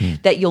to it,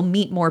 that you'll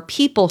meet more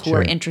people who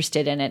are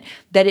interested in it,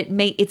 that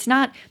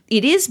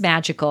it is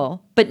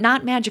magical, but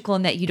not magical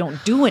in that you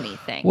don't do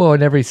anything. Well,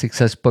 in every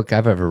success book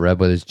I've ever read,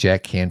 whether it's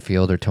Jack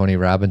Canfield or Tony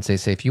Robbins, they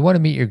say if you want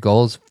to meet your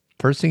goals,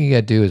 first thing you got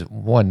to do is,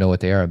 one, know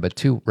what they are, but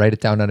two, write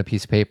it down on a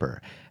piece of paper.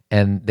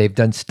 And they've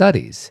done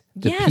studies.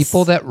 The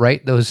people that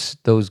write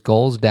those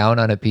goals down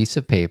on a piece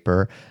of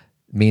paper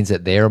means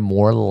that they're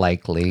more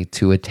likely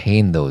to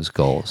attain those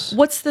goals.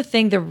 What's the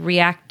thing, the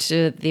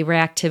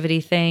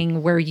reactivity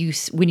thing, where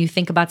when you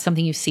think about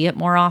something, you see it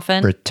more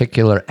often?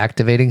 Reticular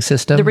activating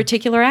system? The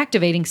reticular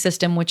activating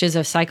system, which is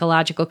a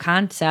psychological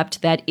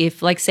concept that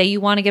if, like, say you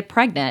want to get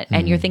pregnant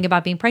and you're thinking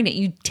about being pregnant,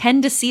 you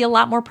tend to see a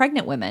lot more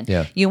pregnant women.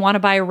 Yeah. You want to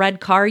buy a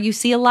red car, you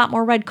see a lot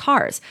more red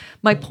cars.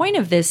 My point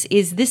of this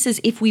is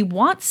if we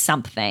want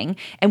something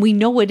and we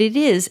know what it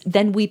is,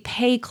 then we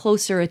pay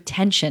closer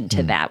attention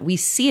to that. We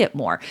see it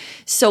more.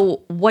 So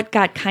what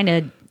got kind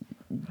of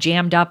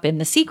jammed up in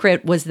The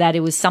Secret was that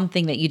it was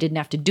something that you didn't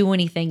have to do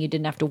anything, you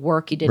didn't have to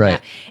work, you didn't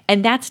have,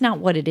 and that's not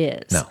what it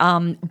is.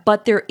 No.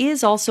 But there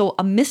is also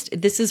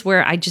this is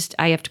where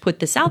I have to put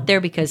this out there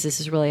because this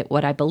is really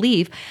what I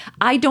believe.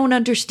 I don't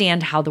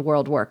understand how the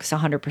world works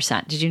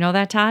 100%. Did you know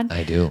that, Todd?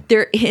 I do.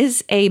 There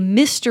is a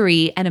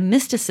mystery and a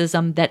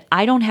mysticism that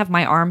I don't have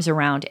my arms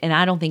around, and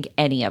I don't think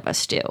any of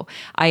us do.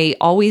 I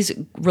always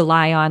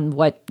rely on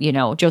what,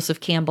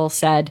 Joseph Campbell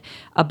said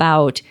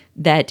about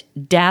that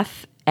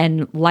death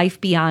and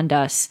life beyond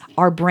us,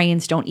 our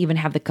brains don't even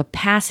have the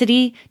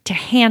capacity to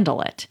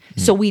handle it.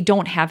 So we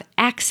don't have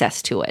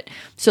access to it.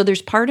 So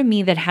there's part of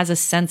me that has a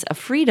sense of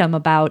freedom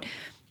about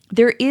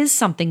there is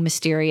something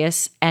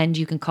mysterious, and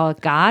you can call it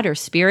God or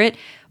spirit.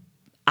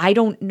 I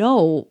don't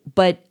know,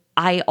 but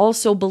I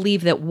also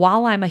believe that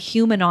while I'm a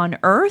human on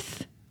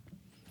earth,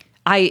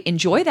 I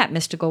enjoy that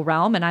mystical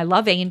realm, and I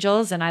love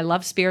angels, and I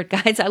love spirit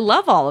guides. I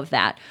love all of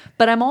that.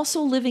 But I'm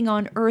also living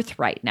on Earth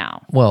right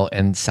now. Well,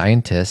 and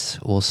scientists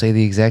will say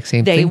the exact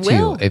same thing to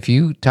you. If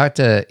you talk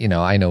to,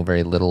 I know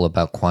very little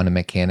about quantum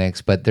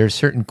mechanics, but there's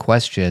certain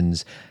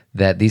questions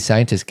that these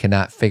scientists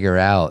cannot figure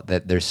out,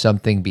 that there's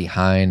something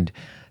behind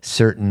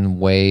certain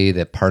way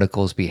that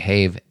particles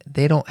behave.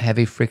 They don't have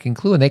a freaking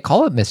clue, and they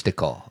call it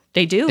mystical.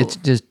 They do.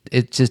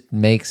 It just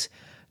makes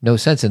no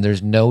sense, and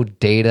there's no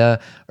data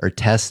or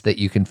tests that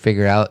you can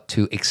figure out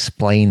to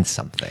explain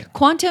something.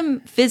 Quantum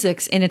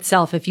physics in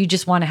itself, if you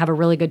just want to have a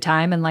really good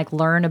time and like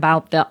learn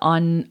about the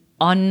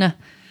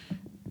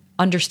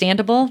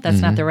understandable,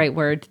 that's not the right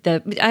word.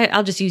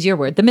 I'll just use your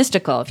word, the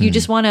mystical. If you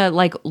just want to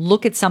like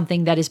look at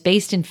something that is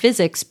based in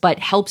physics but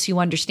helps you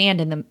understand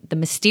in the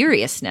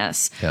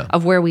mysteriousness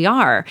of where we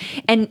are,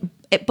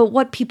 but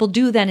what people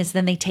do then is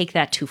they take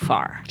that too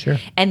far. Sure.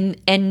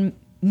 And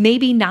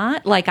maybe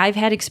not. Like, I've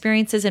had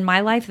experiences in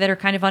my life that are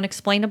kind of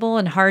unexplainable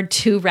and hard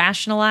to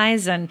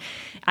rationalize. And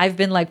I've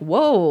been like,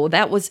 whoa,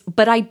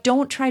 but I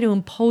don't try to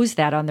impose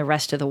that on the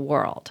rest of the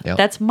world. Yep.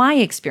 That's my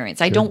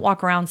experience. I don't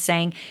walk around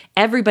saying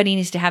everybody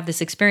needs to have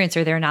this experience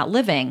or they're not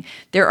living.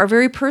 There are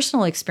very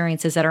personal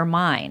experiences that are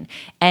mine.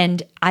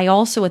 And I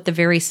also, at the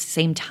very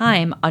same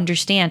time,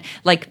 understand,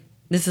 like,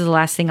 this is the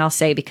last thing I'll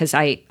say because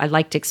I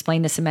like to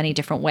explain this in many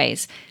different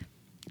ways.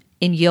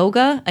 In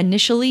yoga,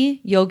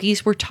 initially,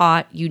 yogis were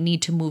taught you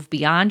need to move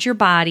beyond your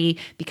body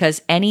because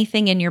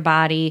anything in your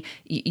body,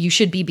 you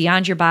should be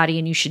beyond your body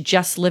and you should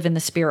just live in the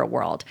spirit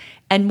world.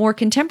 And more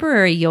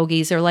contemporary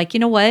yogis are like, you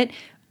know what?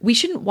 We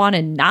shouldn't want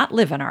to not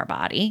live in our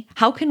body.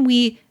 How can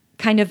we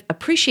kind of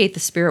appreciate the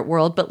spirit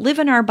world but live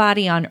in our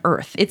body on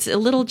earth? It's a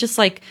little just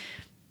like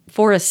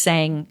Forrest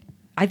saying,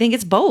 I think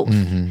it's both.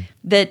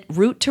 That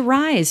root to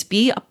rise,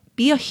 be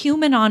a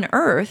human on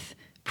earth,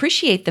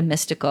 appreciate the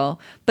mystical,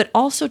 but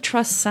also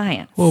trust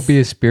science. Well, be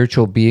a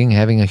spiritual being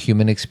having a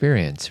human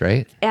experience,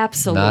 right?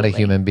 Absolutely. Not a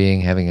human being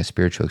having a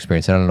spiritual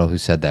experience. I don't know who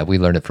said that. We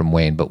learned it from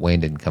Wayne, but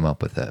Wayne didn't come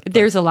up with it.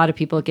 There's a lot of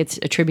people it gets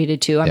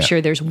attributed to. I'm sure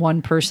there's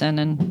one person,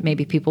 and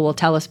maybe people will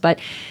tell us. But,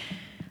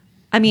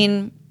 I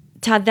mean,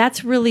 Todd,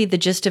 that's really the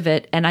gist of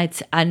it.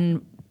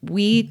 And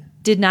we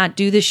did not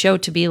do this show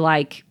to be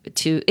like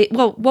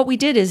what we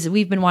did is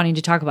we've been wanting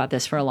to talk about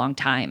this for a long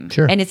time.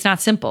 Sure. And it's not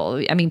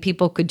simple. I mean,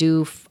 people could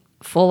do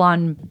full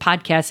on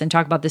podcasts and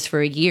talk about this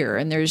for a year,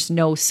 and there's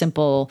no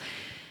simple.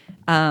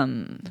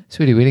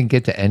 Sweetie, we didn't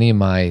get to any of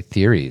my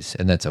theories,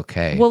 and that's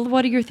okay. Well,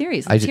 what are your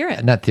theories? Let's hear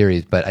it. Not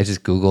theories, but I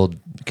just Googled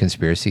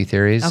conspiracy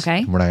theories.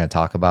 Okay. We're not going to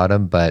talk about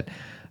them, but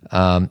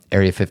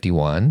Area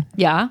 51.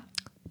 Yeah.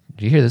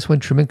 Did you hear this one?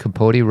 Truman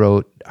Capote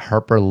wrote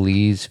Harper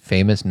Lee's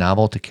famous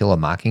novel To Kill a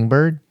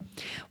Mockingbird.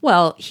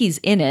 Well, he's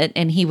in it,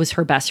 and he was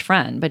her best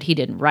friend, but he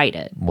didn't write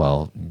it.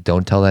 Well,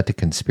 don't tell that to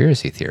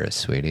conspiracy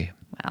theorists, sweetie.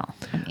 Well,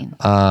 I mean.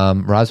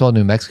 Roswell,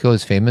 New Mexico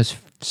is famous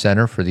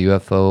center for the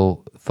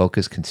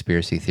UFO-focused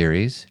conspiracy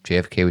theories.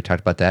 JFK, we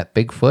talked about that.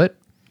 Bigfoot,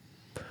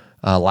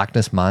 Loch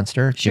Ness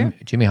Monster, Sure.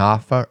 Jimmy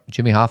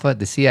Hoffa,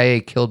 the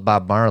CIA killed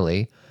Bob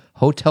Marley.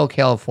 Hotel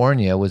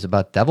California was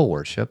about devil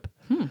worship.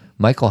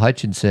 Michael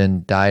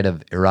Hutchinson died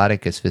of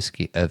erotic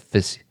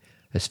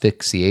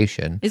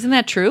asphyxiation. Isn't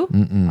that true?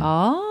 Mm-mm.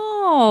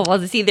 Oh, well,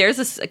 see,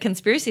 there's a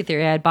conspiracy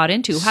theory I had bought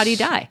into. How did he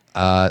die?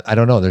 I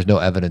don't know. There's no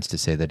evidence to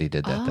say that he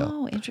did that, though.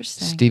 Oh,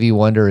 interesting. Stevie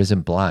Wonder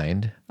isn't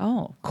blind.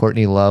 Oh.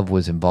 Courtney Love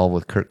was involved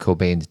with Kurt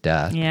Cobain's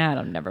death. Yeah,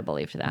 I've never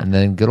believed that. And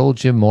then good old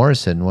Jim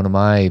Morrison, one of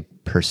my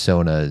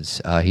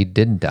personas, he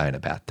didn't die in a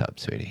bathtub,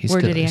 sweetie. He's Where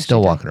still, did he he's still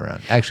actually walking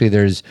around. Actually,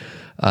 there's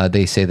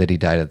they say that he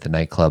died at the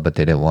nightclub, but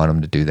they didn't want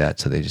him to do that,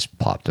 so they just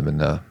plopped him in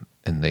the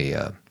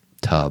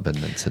tub and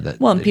then said that.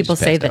 Well, and that he people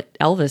just say passed out. that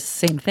Elvis,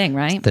 same thing,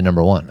 right? The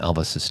number one,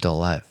 Elvis is still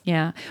alive.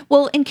 Yeah.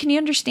 Well, and can you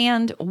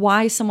understand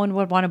why someone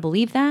would want to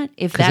believe that?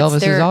 If 'Cause that's Elvis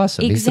their, is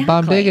awesome. He's the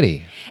Bob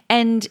Diggity.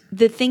 And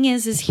the thing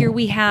is here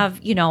we have,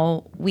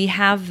 we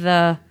have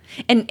the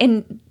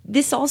and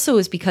this also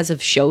is because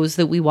of shows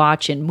that we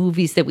watch and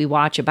movies that we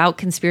watch about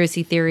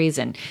conspiracy theories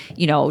and,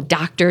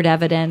 doctored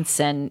evidence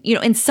and,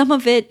 and some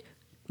of it,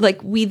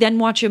 like we then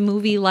watch a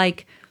movie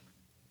like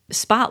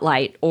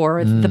Spotlight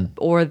or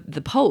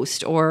the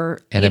Post or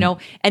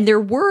and there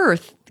were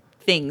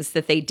things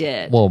that they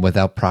did. Well,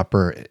 without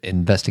proper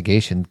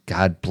investigation,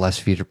 God bless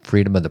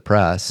freedom of the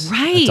press.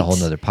 Right. It's a whole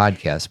nother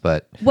podcast,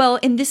 but Well,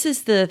 and this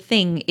is the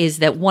thing is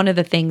that one of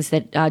the things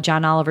that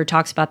John Oliver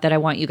talks about that I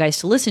want you guys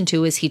to listen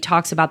to is he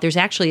talks about there's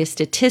actually a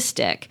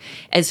statistic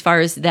as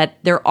far as that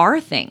there are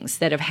things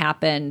that have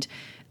happened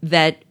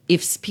that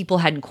if people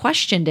hadn't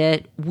questioned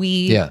it,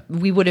 we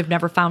would have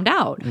never found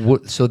out.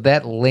 So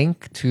that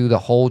link to the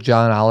whole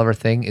John Oliver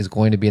thing is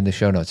going to be in the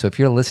show notes. So if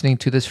you're listening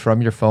to this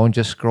from your phone,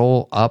 just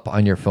scroll up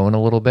on your phone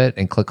a little bit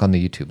and click on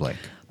the YouTube link.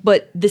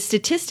 But the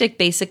statistic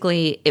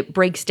basically, it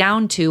breaks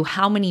down to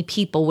how many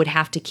people would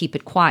have to keep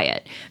it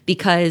quiet.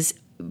 Because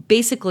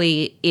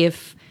basically,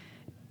 if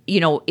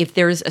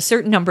there's a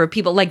certain number of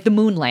people, like the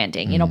moon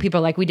landing, people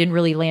are like, we didn't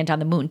really land on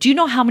the moon. Do you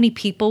know how many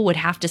people would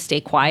have to stay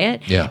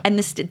quiet? Yeah. And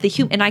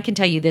and I can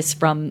tell you this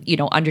from,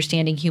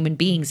 understanding human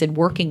beings and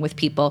working with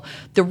people.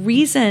 The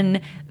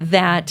reason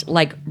that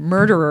like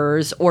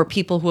murderers or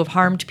people who have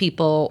harmed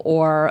people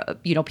or,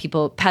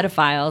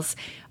 pedophiles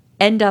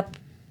end up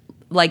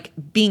like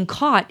being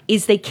caught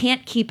is they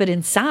can't keep it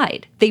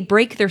inside. They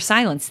break their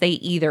silence. They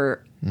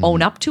either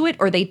own up to it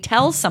or they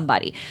tell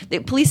somebody. The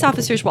police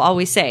officers will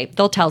always say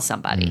they'll tell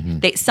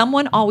somebody.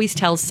 Someone always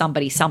tells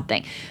somebody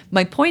something.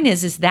 My point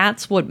is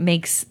that's what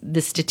makes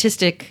the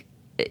statistic,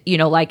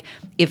 like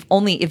if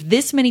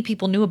this many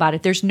people knew about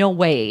it, there's no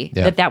way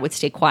that would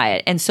stay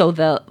quiet. And so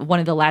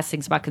one of the last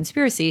things about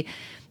conspiracy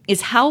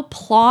is how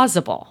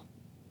plausible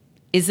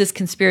is this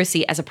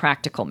conspiracy as a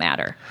practical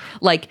matter?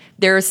 Like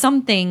there are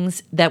some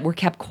things that were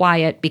kept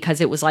quiet because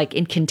it was like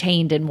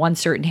contained in one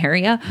certain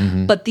area.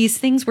 But these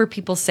things where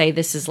people say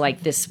this is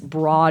like this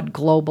broad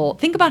global,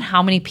 think about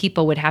how many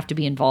people would have to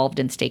be involved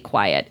and stay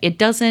quiet. It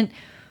doesn't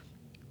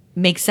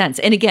make sense.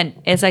 And again,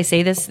 as I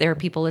say this, there are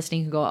people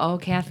listening who go, "Oh,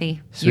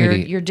 Kathy,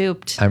 Sweetie, you're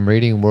duped." I'm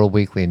reading World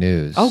Weekly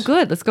News. Oh,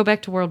 good. Let's go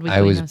back to World Weekly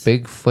I was News.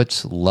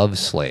 Bigfoot's love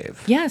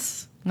slave.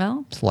 Yes.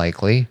 Well, It's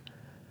likely.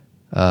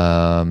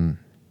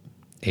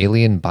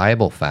 Alien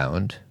Bible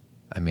found.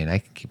 I mean, I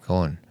can keep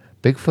going.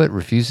 Bigfoot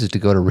refuses to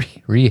go to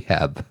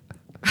rehab.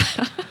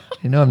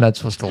 I'm not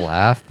supposed to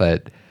laugh,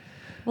 but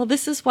well,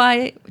 this is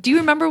why. Do you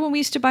remember when we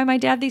used to buy my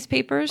dad these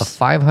papers? a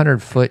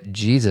 500-foot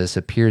Jesus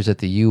appears at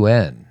the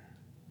UN.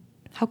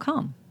 How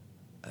come?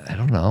 I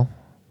don't know.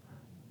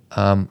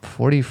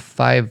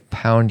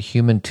 45-pound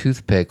human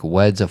toothpick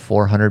weds a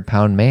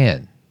 400-pound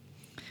man.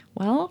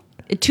 Well,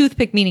 a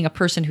toothpick meaning a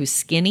person who's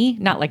skinny,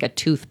 not like a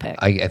toothpick.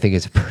 I think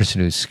it's a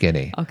person who's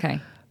skinny. Okay.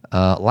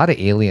 A lot of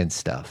alien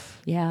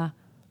stuff. Yeah.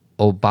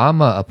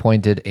 Obama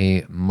appointed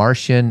a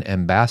Martian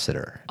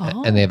ambassador,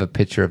 Oh. and they have a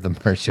picture of the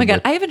Martian. Oh my God,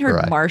 with I haven't heard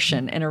Mariah.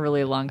 Martian in a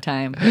really long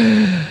time.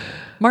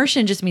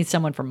 Martian just means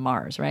someone from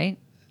Mars, right?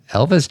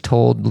 Elvis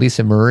told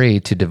Lisa Marie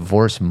to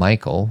divorce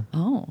Michael.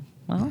 Oh,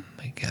 well.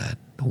 My God,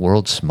 the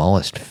world's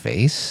smallest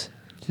face?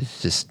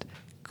 Just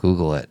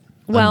Google it.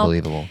 Well,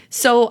 Unbelievable.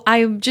 So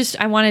I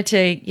wanted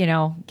to,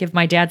 give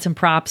my dad some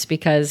props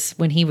because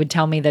when he would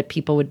tell me that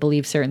people would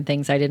believe certain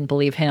things, I didn't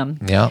believe him.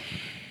 Yeah.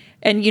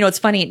 And, it's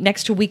funny,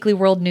 next to Weekly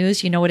World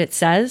News, you know what it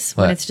says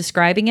when What? it's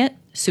describing it?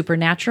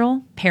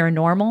 supernatural,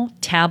 paranormal,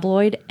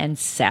 tabloid, and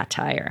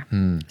satire.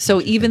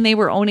 So even they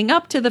were owning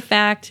up to the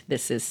fact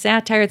this is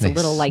satire. It's a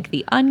little like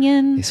The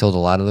Onion. They sold a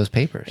lot of those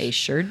papers. They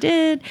sure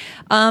did.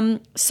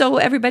 So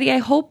everybody, I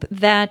hope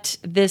that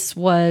this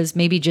was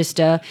maybe just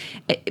a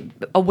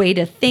way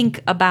to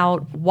think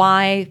about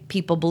why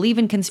people believe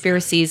in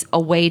conspiracies,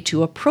 a way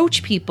to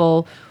approach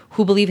people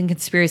who believe in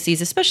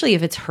conspiracies, especially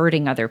if it's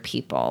hurting other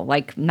people,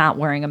 like not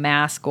wearing a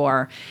mask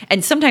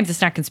and sometimes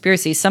it's not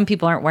conspiracies. Some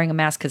people aren't wearing a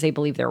mask because they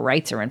believe their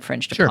rights are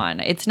infringed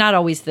upon. It's not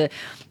always but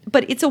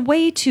it's a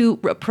way to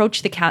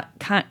approach the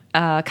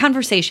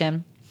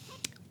conversation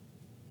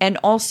and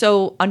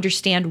also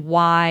understand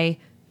why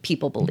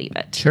people believe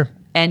it. Sure.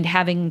 And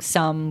having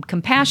some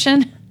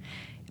compassion,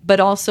 but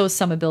also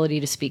some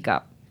ability to speak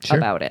up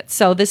about it.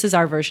 So this is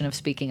our version of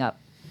speaking up.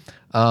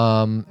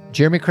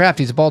 Jeremy Kraft,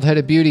 he's a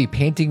bald-headed beauty,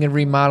 painting and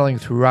remodeling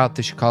throughout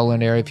the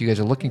Chicagoland area. If you guys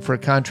are looking for a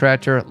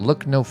contractor,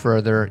 look no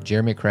further.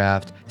 Jeremy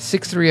Kraft,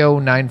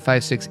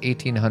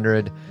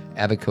 630-956-1800,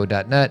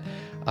 avico.net.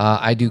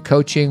 I do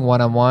coaching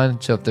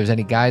one-on-one, so if there's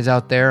any guys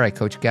out there, I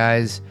coach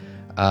guys.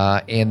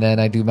 And then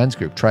I do men's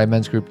group,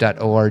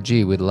 trymensgroup.org.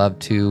 We'd love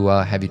to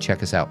have you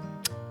check us out.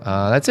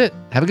 That's it.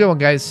 Have a good one,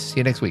 guys. See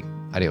you next week.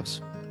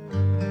 Adios.